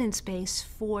 the evidence base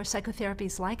for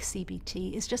psychotherapies like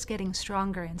CBT is just getting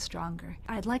stronger and stronger.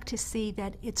 I'd like to see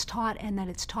that it's taught, and that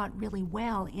it's taught really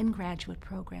well in graduate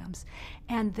programs,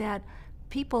 and that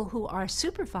people who are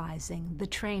supervising the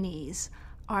trainees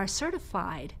are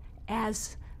certified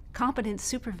as competent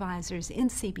supervisors in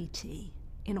CBT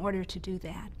in order to do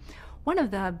that. One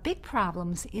of the big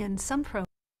problems in some programs.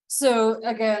 So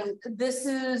again, this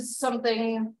is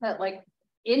something that, like,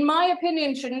 in my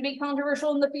opinion, shouldn't be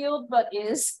controversial in the field, but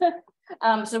is.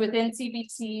 So within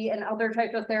CBT and other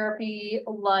types of therapy,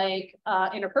 like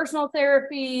interpersonal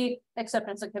therapy,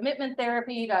 acceptance and commitment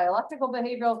therapy, dialectical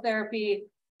behavioral therapy,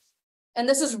 and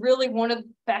this is really one of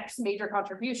Beck's major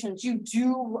contributions. You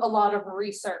do a lot of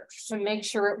research to make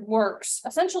sure it works.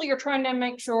 Essentially, you're trying to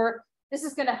make sure this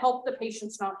is going to help the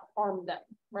patients, not harm them,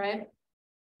 right?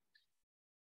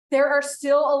 There are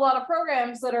still a lot of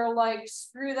programs that are like,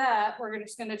 screw that, we're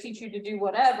just going to teach you to do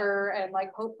whatever and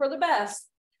like hope for the best.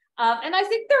 And I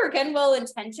think they're, again,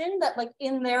 well-intentioned, that like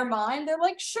in their mind, they're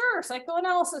like, sure,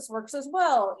 psychoanalysis works as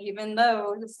well, even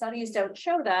though the studies don't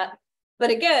show that. But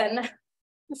again,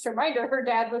 just a reminder, her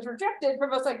dad was rejected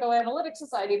from a psychoanalytic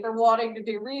society for wanting to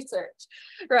do research,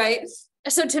 right?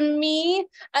 So to me,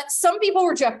 some people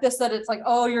reject this, that it's like,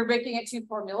 oh, you're making it too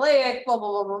formulaic, blah,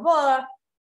 blah, blah, blah, blah.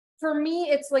 For me,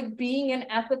 it's like being an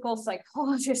ethical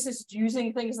psychologist is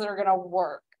using things that are going to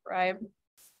work, right?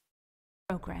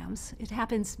 Programs, it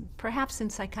happens perhaps in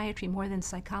psychiatry more than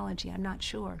psychology, I'm not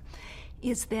sure,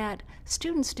 is that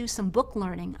students do some book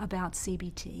learning about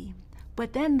CBT,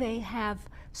 but then they have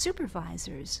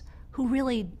supervisors who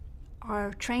really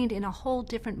are trained in a whole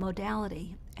different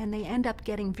modality, and they end up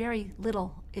getting very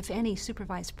little, if any,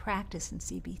 supervised practice in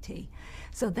CBT.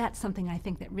 So that's something I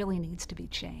think that really needs to be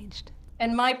changed.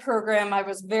 In my program, I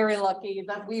was very lucky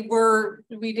that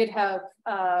we did have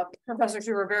professors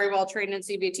who were very well trained in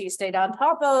CBT, stayed on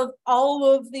top of all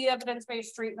of the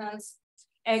evidence-based treatments,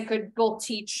 and could both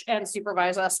teach and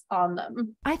supervise us on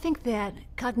them. I think that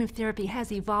cognitive therapy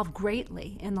has evolved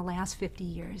greatly in the last 50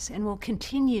 years and will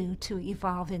continue to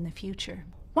evolve in the future.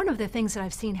 One of the things that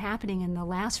I've seen happening in the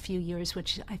last few years,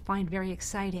 which I find very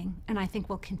exciting and I think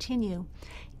will continue,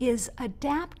 is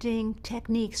adapting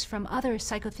techniques from other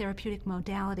psychotherapeutic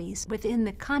modalities within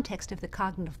the context of the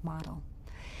cognitive model.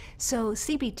 So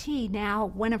CBT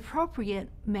now, when appropriate,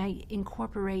 may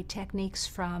incorporate techniques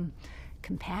from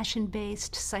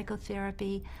compassion-based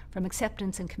psychotherapy, from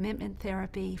acceptance and commitment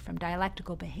therapy, from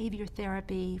dialectical behavior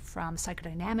therapy, from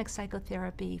psychodynamic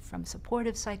psychotherapy, from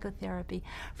supportive psychotherapy,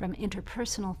 from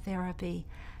interpersonal therapy,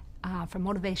 from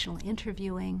motivational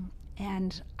interviewing,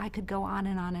 and I could go on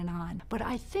and on and on. But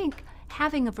I think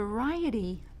having a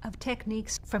variety of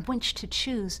techniques from which to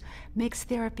choose makes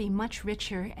therapy much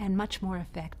richer and much more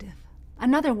effective.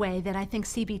 Another way that I think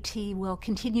CBT will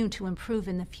continue to improve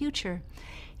in the future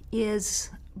is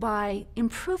by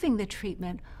improving the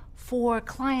treatment for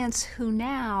clients who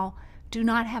now do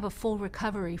not have a full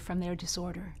recovery from their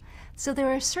disorder. So there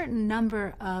are a certain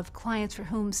number of clients for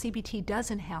whom CBT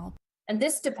doesn't help. And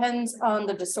this depends on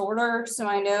the disorder. So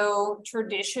I know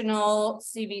traditional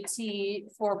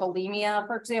CBT for bulimia,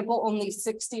 for example, only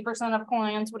 60% of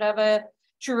clients would have a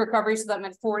true recovery. So that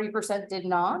meant 40% did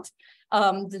not.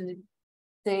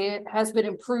 It has been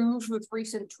improved with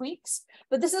recent tweaks,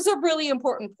 but this is a really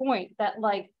important point, that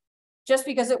like, just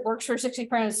because it works for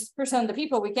 60% of the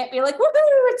people, we can't be like,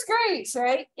 woohoo, it's great,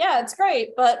 right? Yeah, it's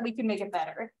great, but we can make it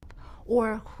better.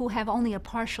 Or who have only a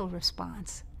partial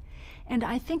response. And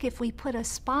I think if we put a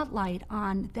spotlight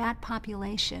on that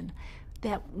population,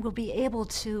 that we'll be able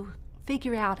to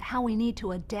figure out how we need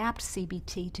to adapt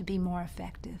CBT to be more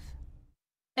effective.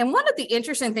 And one of the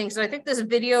interesting things, and I think this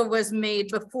video was made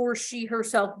before she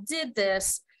herself did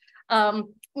this,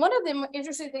 one of the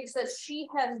interesting things that she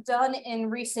has done in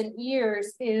recent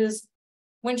years is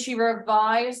when she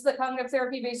revised the Cognitive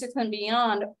Therapy Basics and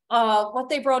Beyond, what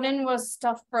they brought in was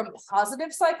stuff from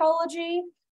positive psychology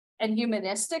and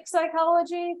humanistic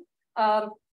psychology.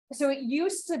 So it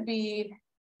used to be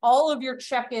all of your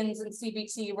check-ins in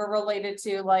CBT were related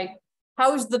to like,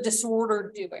 how's the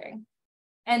disorder doing?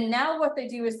 And now what they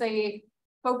do is they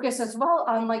focus as well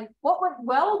on like, what went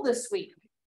well this week?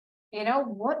 You know,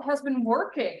 what has been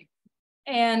working?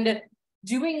 And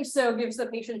doing so gives the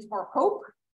patients more hope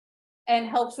and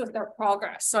helps with their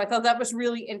progress. So I thought that was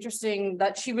really interesting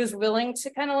that she was willing to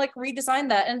kind of like redesign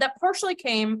that. And that partially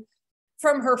came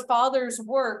from her father's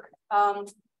work.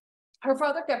 Her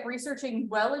father kept researching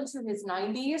well into his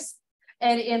 90s,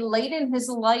 and late in his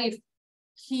life,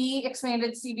 he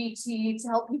expanded CBT to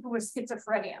help people with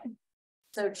schizophrenia.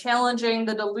 So challenging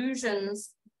the delusions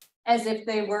as if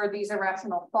they were these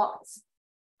irrational thoughts.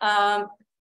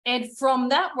 And from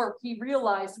that work, he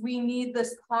realized we need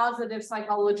this positive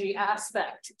psychology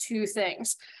aspect to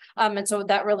things. And so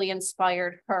that really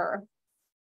inspired her.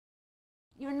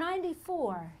 You're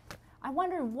 94. I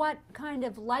wonder what kind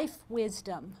of life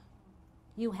wisdom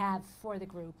you have for the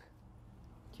group.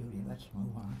 Judy, let's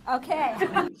move on. Okay.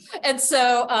 And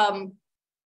so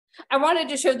I wanted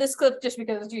to show this clip just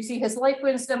because you see his life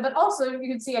wisdom, but also you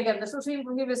can see again, this was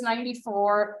when he was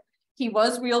 94. He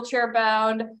was wheelchair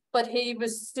bound, but he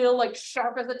was still like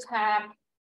sharp as a tack.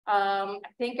 I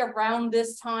think around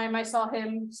this time I saw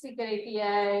him speak at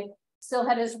APA, still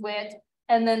had his wit.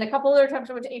 And then a couple other times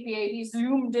I went to APA, he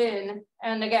zoomed in,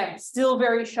 and again, still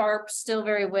very sharp, still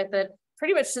very with it,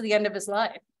 pretty much to the end of his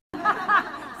life. See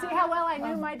how well I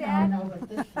knew my dad? No, but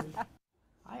this is,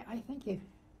 I think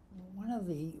one of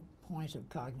the points of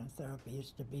cognitive therapy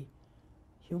is to be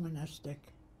humanistic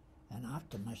and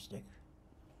optimistic,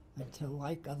 and to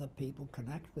like other people,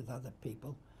 connect with other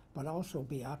people, but also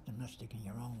be optimistic in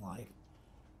your own life.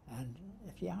 And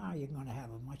if you are, you're going to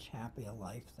have a much happier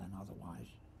life than otherwise.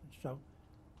 So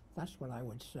that's what I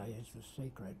would say is the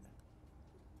secret.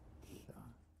 So.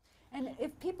 And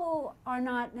if people are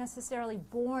not necessarily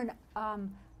born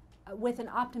with an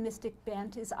optimistic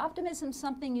bent, is optimism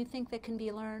something you think that can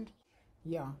be learned?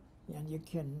 Yeah, and you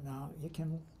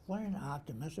can learn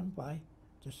optimism by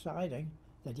deciding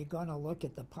that you're going to look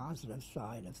at the positive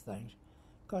side of things,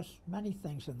 because many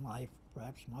things in life,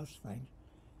 perhaps most things,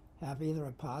 have either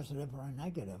a positive or a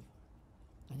negative,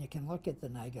 and you can look at the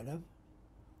negative,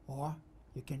 or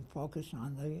you can focus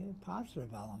on the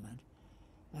positive element.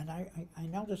 And I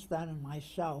noticed that in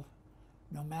myself.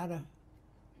 No matter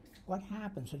what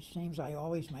happens, it seems I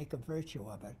always make a virtue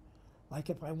of it. Like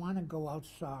if I want to go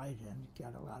outside and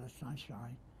get a lot of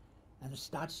sunshine, and it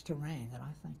starts to rain, then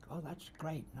I think, oh, that's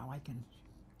great. Now I can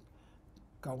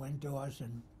go indoors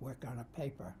and work on a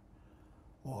paper.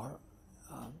 Or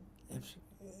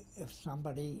if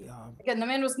somebody... Again, the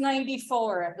man was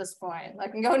 94 at this point. I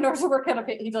can go indoors and work on a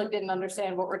paper. He like didn't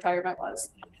understand what retirement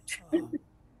was.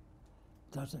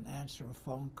 Doesn't answer a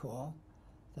phone call,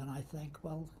 then I think,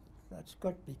 well, that's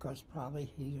good, because probably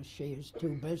he or she is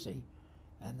too busy,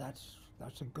 and that's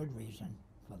a good reason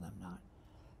for them not.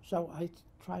 So I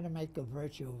try to make a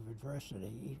virtue of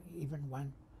adversity, even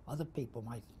when other people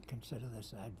might consider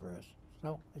this adverse.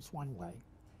 So it's one way.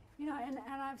 You know,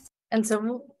 And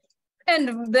so,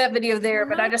 end that video there,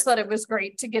 but I just thought it was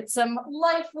great to get some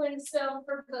life wisdom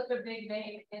from such a big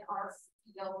name in our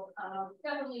field.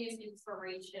 Definitely is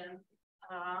inspiration.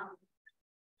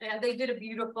 And they did a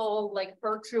beautiful, like,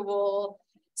 virtual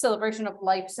celebration of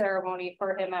life ceremony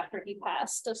for him after he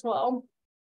passed as well.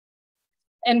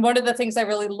 And one of the things I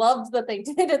really loved that they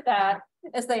did at that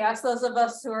is they asked those of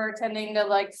us who are attending to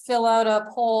like fill out a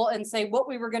poll and say what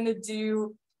we were going to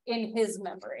do in his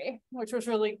memory, which was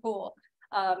really cool.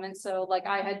 And so like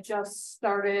I had just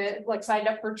started, like signed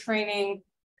up for training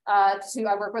I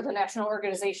work with a national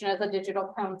organization as a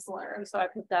digital counselor. And so I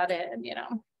put that in, you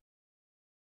know.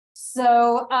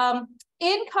 So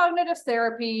in cognitive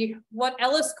therapy, what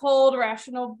Ellis called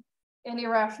rational and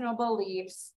irrational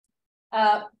beliefs,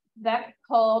 that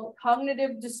called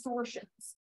cognitive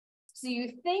distortions. So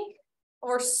you think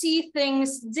or see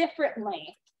things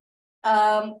differently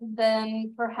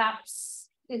than perhaps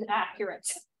is accurate.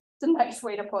 It's a nice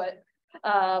way to put it.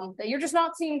 That you're just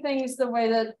not seeing things the way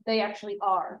that they actually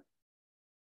are.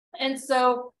 And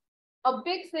so a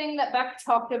big thing that Beck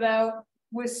talked about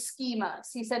was schemas.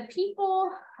 He said people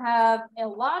have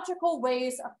illogical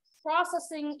ways of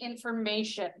processing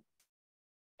information.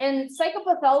 And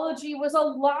psychopathology was a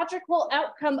logical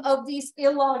outcome of these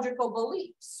illogical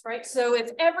beliefs, right? So if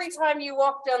every time you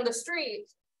walk down the street,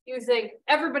 you think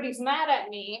everybody's mad at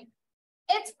me,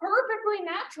 it's perfectly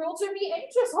natural to be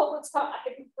anxious all the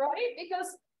time, right?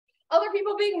 Because other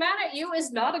people being mad at you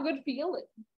is not a good feeling,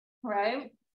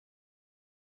 right?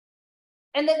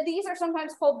 And that these are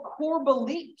sometimes called core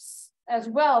beliefs as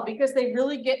well, because they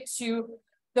really get to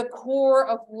the core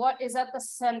of what is at the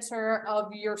center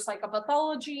of your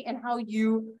psychopathology and how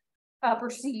you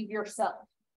perceive yourself.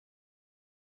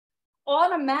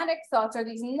 Automatic thoughts are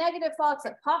these negative thoughts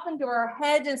that pop into our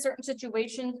heads in certain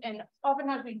situations, and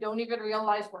oftentimes we don't even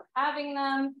realize we're having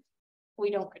them.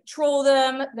 We don't control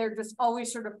them. They're just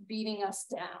always sort of beating us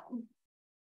down.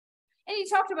 And he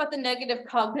talked about the negative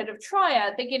cognitive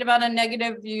triad, thinking about a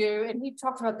negative view, and he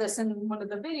talked about this in one of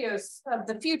the videos of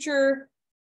the future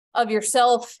of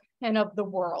yourself and of the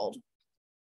world.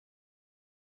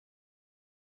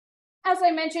 As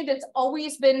I mentioned, it's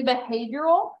always been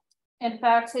behavioral. In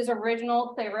fact, his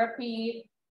original therapy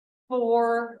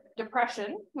for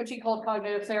depression, which he called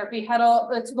cognitive therapy, had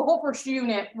the whole first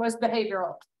unit was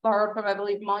behavioral, borrowed from, I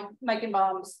believe,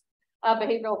 Meichenbaum's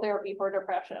behavioral therapy for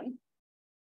depression.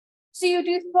 So you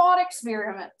do thought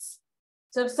experiments.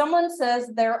 So if someone says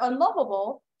they're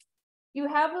unlovable, you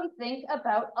have them think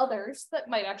about others that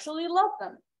might actually love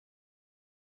them.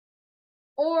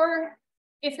 Or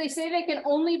if they say they can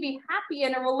only be happy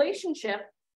in a relationship,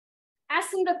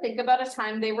 ask them to think about a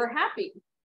time they were happy.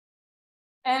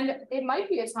 And it might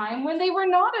be a time when they were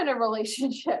not in a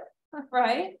relationship,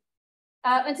 right?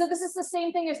 And so this is the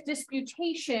same thing as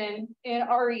disputation in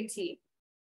RET.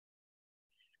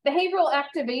 Behavioral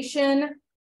activation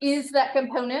is that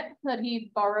component that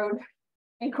he borrowed,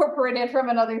 incorporated from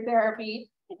another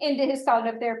therapy into his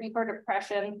cognitive therapy for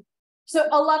depression. So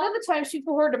a lot of the times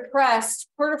people who are depressed,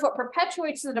 part of what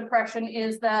perpetuates the depression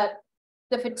is that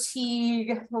the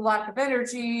fatigue, the lack of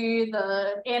energy,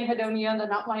 the anhedonia, the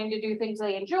not wanting to do things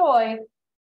they enjoy,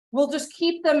 will just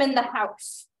keep them in the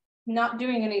house, not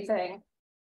doing anything.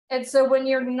 And so when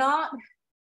you're not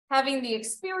having the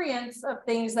experience of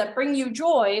things that bring you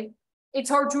joy, it's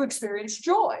hard to experience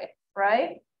joy,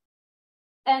 right?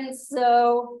 And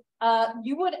so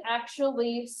you would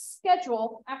actually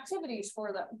schedule activities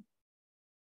for them.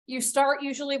 You start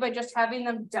usually by just having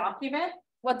them document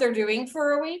what they're doing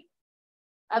for a week.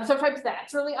 Sometimes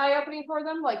that's really eye-opening for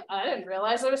them. Like, I didn't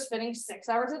realize I was spending 6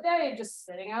 hours a day just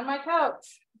sitting on my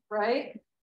couch, right?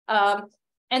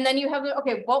 And then you have,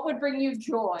 okay, what would bring you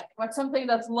joy? What's something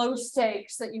that's low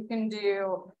stakes that you can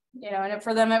do? You know, and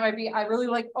for them, it might be, I really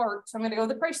like art, so I'm going to go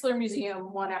to the Chrysler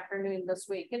Museum one afternoon this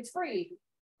week. It's free,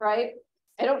 right?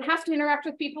 I don't have to interact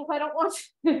with people if I don't want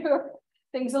to.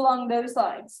 Things along those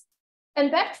lines.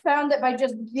 And Beck found that by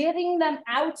just getting them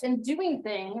out and doing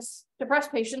things,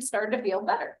 depressed patients started to feel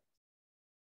better.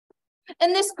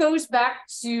 And this goes back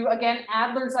to, again,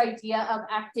 Adler's idea of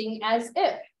acting as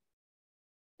if.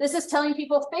 This is telling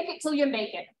people, fake it till you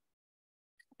make it.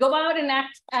 Go out and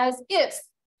act as if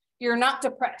you're not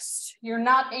depressed, you're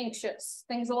not anxious,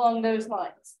 things along those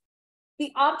lines.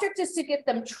 The object is to get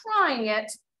them trying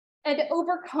it and to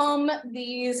overcome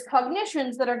these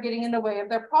cognitions that are getting in the way of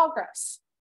their progress.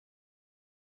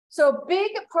 So a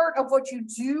big part of what you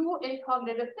do in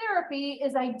cognitive therapy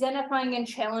is identifying and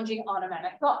challenging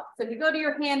automatic thoughts. So if you go to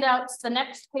your handouts, the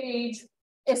next page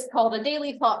is called a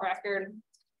daily thought record.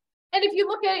 And if you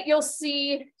look at it, you'll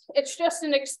see it's just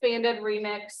an expanded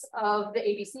remix of the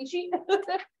ABC sheet.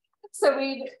 So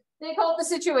they call it the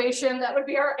situation. That would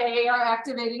be our A, our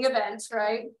activating events,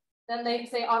 right? Then they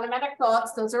say automatic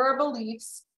thoughts. Those are our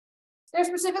beliefs. They're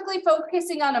specifically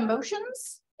focusing on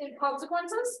emotions and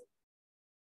consequences.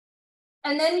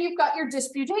 And then you've got your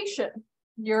disputation,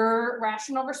 your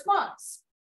rational response,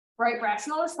 right?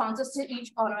 Rational responses to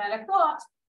each automatic thought.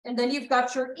 And then you've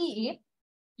got your E,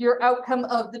 your outcome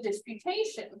of the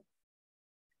disputation.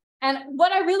 And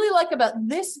what I really like about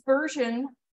this version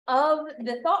of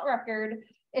the thought record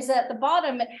is that at the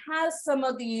bottom, it has some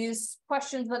of these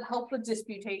questions that help with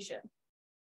disputation.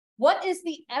 What is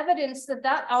the evidence that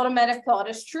that automatic thought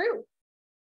is true?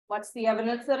 What's the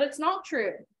evidence that it's not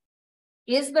true?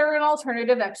 Is there an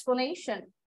alternative explanation?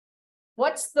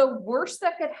 What's the worst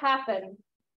that could happen?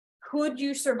 Could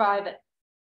you survive it?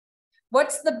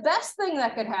 What's the best thing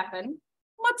that could happen?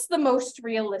 What's the most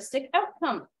realistic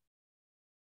outcome?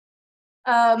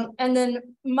 And then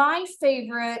my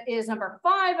favorite is number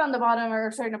 5 on the bottom,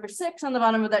 or sorry, number 6 on the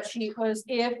bottom of that sheet was,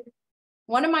 if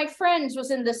one of my friends was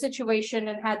in this situation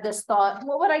and had this thought,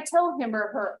 what would I tell him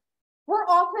or her? We're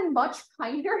often much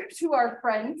kinder to our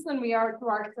friends than we are to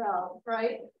ourselves,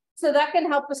 right? So that can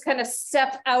help us kind of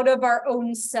step out of our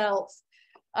own self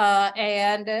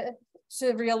and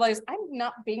to realize I'm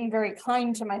not being very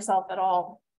kind to myself at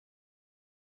all.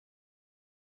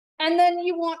 And then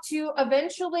you want to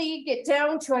eventually get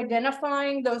down to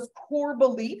identifying those core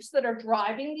beliefs that are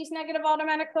driving these negative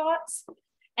automatic thoughts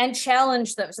and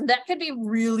challenge those. And that could be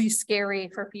really scary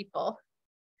for people.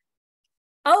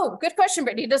 Oh, good question,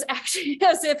 Brittany. Does actually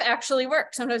as if actually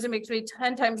work? Sometimes it makes me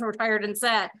 10 times more tired and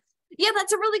sad. Yeah,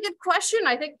 that's a really good question.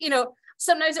 I think,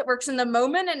 sometimes it works in the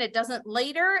moment and it doesn't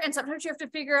later. And sometimes you have to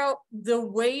figure out the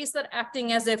ways that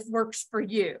acting as if works for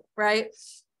you, right?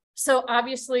 So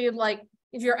obviously, like,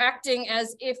 if you're acting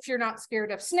as if you're not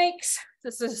scared of snakes,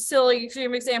 this is a silly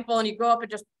extreme example, and you go up and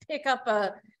just pick up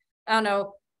a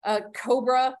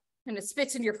cobra and it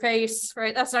spits in your face,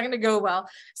 right? That's not going to go well.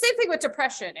 Same thing with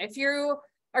depression. If you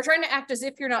are trying to act as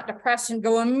if you're not depressed and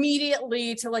go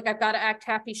immediately to like, I've got to act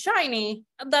happy, shiny,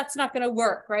 that's not going to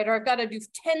work, right? Or I've got to do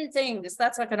 10 things,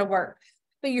 that's not going to work.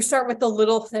 But you start with the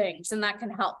little things and that can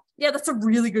help. Yeah, that's a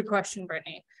really good question,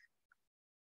 Brittany.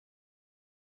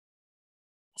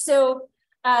 So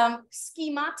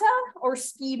schemata or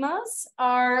schemas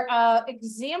are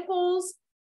examples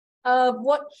of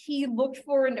what he looked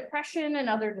for in depression and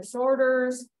other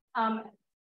disorders.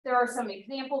 There are some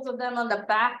examples of them on the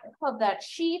back of that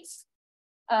sheet.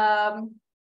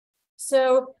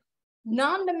 So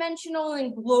non-dimensional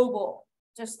and global,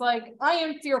 just like I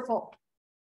am fearful.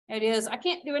 It is, I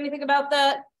can't do anything about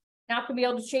that. Not gonna be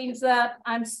able to change that.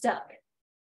 I'm stuck.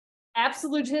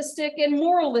 Absolutistic and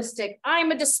moralistic.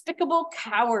 I'm a despicable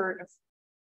coward.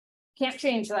 Can't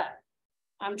change that.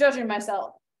 I'm judging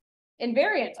myself.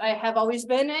 Invariant. I have always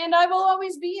been and I will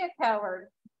always be a coward.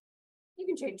 You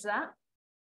can change that.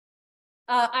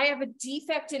 I have a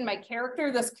defect in my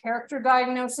character. This character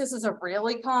diagnosis is a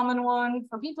really common one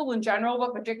for people in general,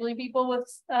 but particularly people with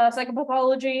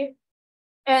psychopathology.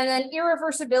 And then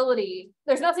irreversibility.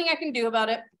 There's nothing I can do about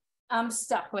it. I'm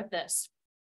stuck with this.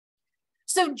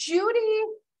 So Judy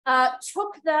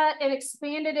took that and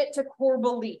expanded it to core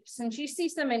beliefs, and she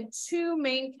sees them in two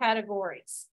main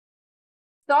categories.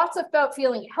 Thoughts about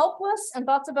feeling helpless and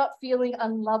thoughts about feeling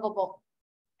unlovable.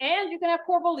 And you can have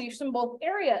core beliefs in both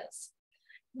areas.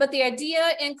 But the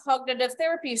idea in cognitive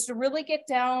therapy is to really get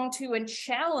down to and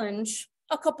challenge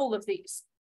a couple of these.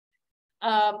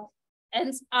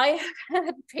 And I have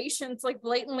had patients like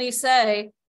blatantly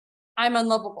say, I'm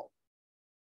unlovable.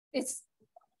 It's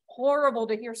horrible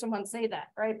to hear someone say that,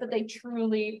 right? But they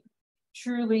truly,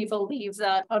 truly believe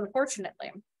that,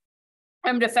 unfortunately.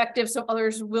 I'm defective, so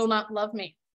others will not love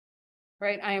me,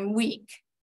 right? I am weak.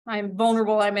 I'm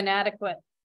vulnerable. I'm inadequate.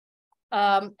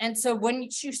 And so when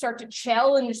you start to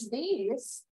challenge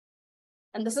these,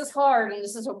 and this is hard, and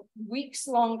this is a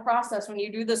weeks-long process when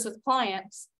you do this with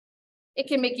clients, it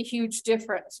can make a huge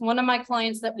difference. One of my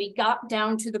clients that we got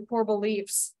down to the core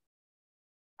beliefs,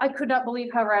 I could not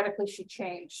believe how radically she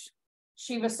changed.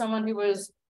 She was someone who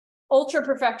was ultra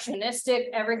perfectionistic.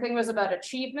 Everything was about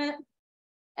achievement.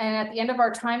 And at the end of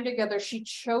our time together, she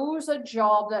chose a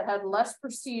job that had less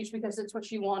prestige because it's what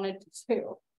she wanted to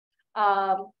do.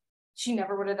 She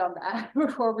never would have done that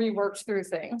before we worked through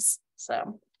things.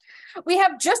 So we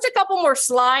have just a couple more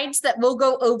slides that we'll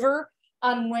go over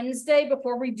on Wednesday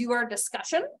before we do our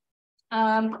discussion.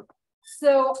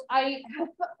 So I have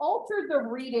altered the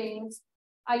readings.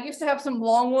 I used to have some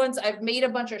long ones. I've made a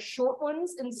bunch of short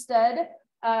ones instead,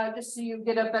 just so you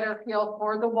get a better feel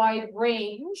for the wide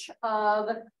range of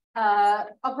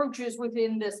approaches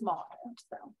within this model.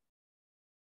 So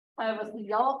I will see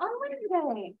y'all on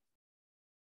Wednesday.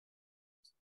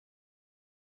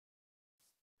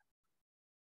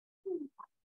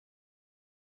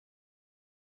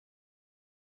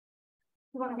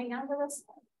 You want to hang on to this?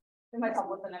 We might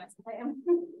help with the next item.